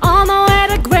on the way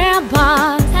to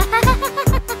Grandpa's.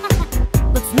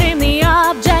 Let's name the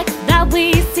objects that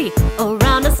we see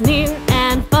around us near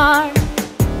and far.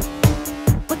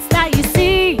 What's that you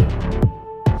see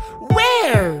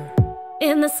Where?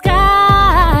 in the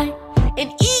sky?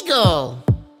 An eagle.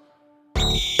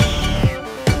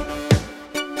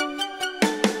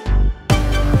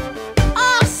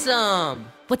 Awesome.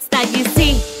 What's that you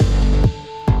see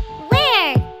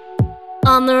Where?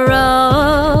 on the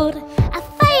road? A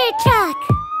fire truck.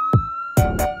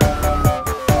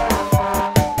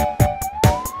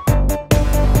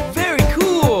 Very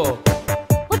cool.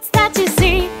 What's that you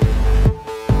see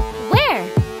Where?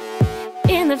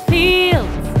 in the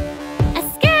fields? A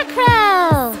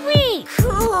scarecrow. Sweet.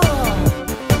 Cool.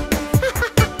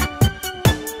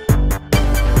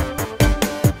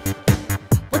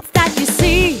 What's that you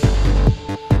see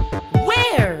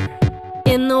Where?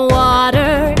 in the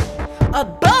water? A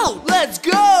boat. Let's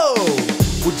go.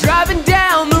 We're driving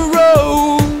down the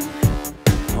road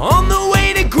on the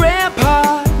way to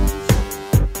Grandpa's.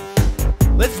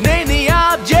 Let's name the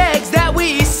objects that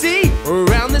we see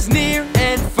around us near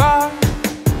and far.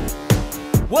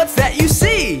 What's that you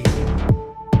see?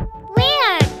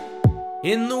 Where?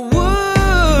 In the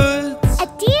woods. A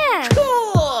deer.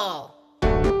 Cool.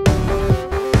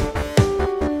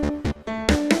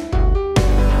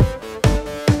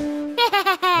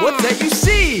 What's that you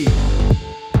see?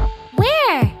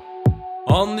 Where?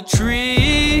 On the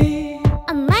tree.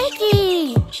 A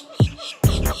monkey.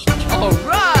 All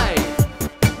right.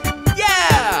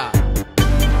 Yeah.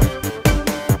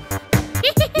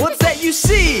 What's that you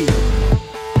see?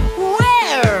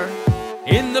 Where?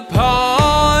 In the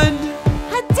pond.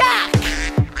 A duck.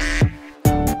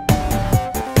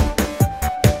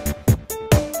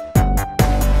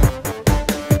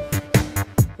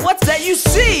 What's that you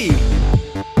see?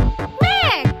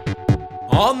 Where?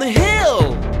 On the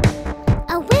hill.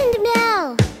 A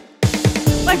windmill.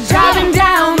 We're driving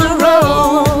down the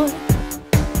road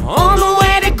on the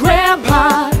way to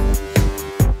Grandpa.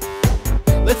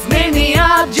 Let's name the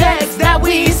objects that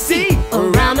we see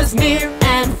around us near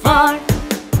and far.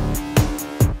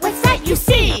 What's that you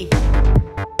see?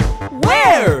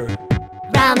 Where?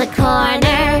 Round the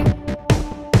corner.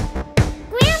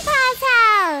 Grandpa's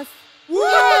house.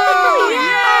 Whoa!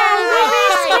 Yeah! We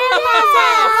reached Grandpa's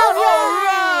house. All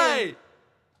right.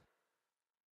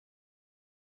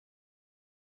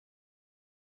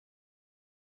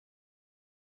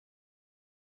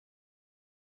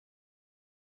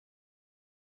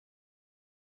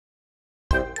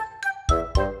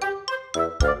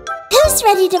 Who's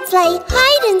ready to play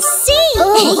hide and seek?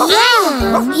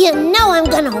 Yeah, you know I'm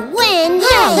gonna win.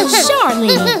 Hey,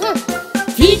 Charlie!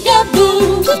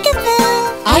 Peekaboo,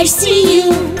 Peekaboo, I see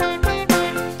you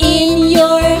in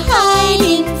your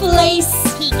hiding place.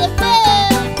 peekaboo,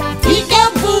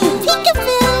 Peekaboo,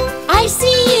 peekaboo. I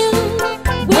see you.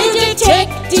 We're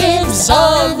detectives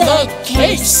on the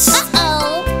case.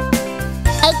 Uh-oh.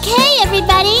 Okay,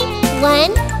 everybody.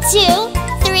 1, 2,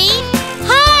 3,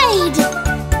 hide.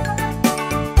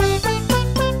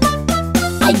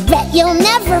 I bet you'll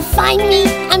never find me.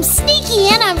 I'm sneaky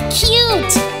and I'm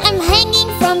cute. I'm hanging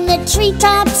from the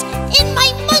treetops in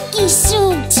my monkey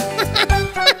suit.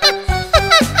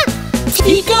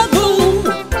 Peekaboo,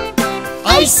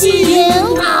 I see you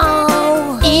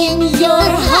Oh, in your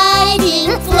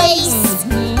hiding place.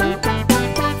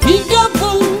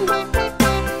 Peekaboo,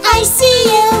 I see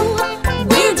you.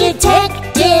 We're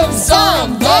detectives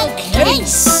on the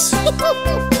case.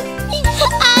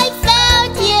 I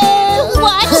found you.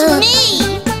 Watch me.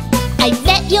 I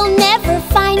bet you'll never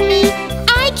find me.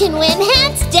 I can win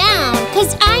hands down,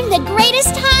 'cause I'm the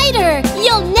greatest hider.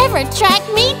 You'll never track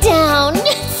me down.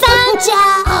 Found ya.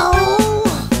 Oh,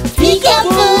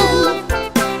 Peekaboo,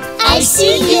 I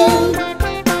see you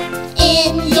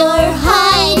in your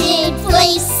hiding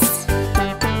place.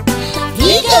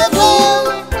 Peekaboo,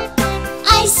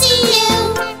 I see you.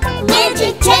 We're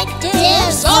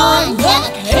detectives on the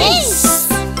case.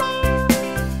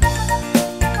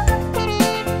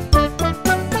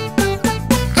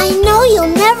 I know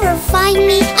you'll never find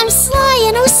me. I'm sly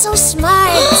and oh so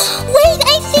smart. Wait,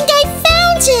 I think I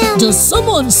found him. Does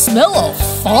someone smell a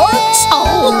fart?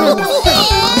 Oh,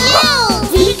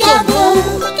 Peekaboo,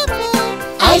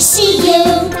 I see you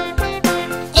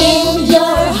in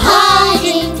your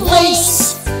hiding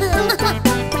place.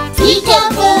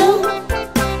 Peekaboo,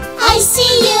 I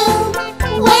see you.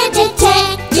 We're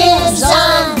detectives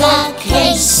on the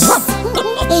case.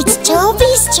 It's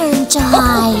Toby's turn to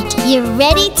hide. You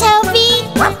ready, Toby?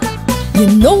 You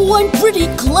know I'm pretty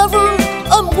clever.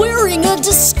 I'm wearing a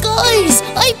disguise.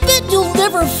 I bet you'll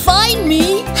never find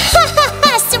me.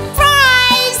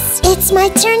 Surprise! It's my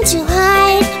turn to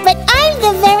hide, but I'm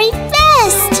the very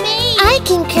best. I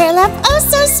can curl up oh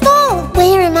so small.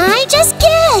 Where am I? Just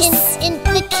guess. In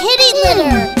the kitty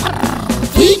litter.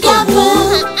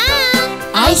 Peekaboo,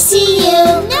 I see you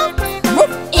Nope.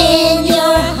 in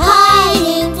your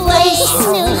hiding place.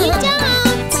 No, you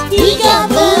don't.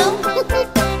 Peekaboo,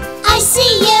 I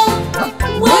see you.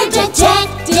 We're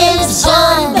detectives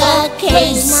on the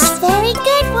case. Not very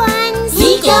good ones.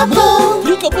 Peekaboo,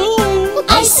 Peekaboo!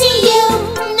 I see you.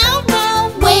 No, no.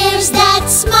 Where's that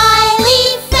smiley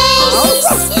face?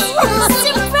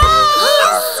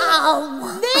 Surprise!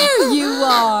 There you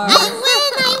are! I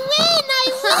win!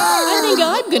 I think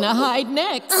I'm gonna hide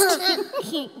next.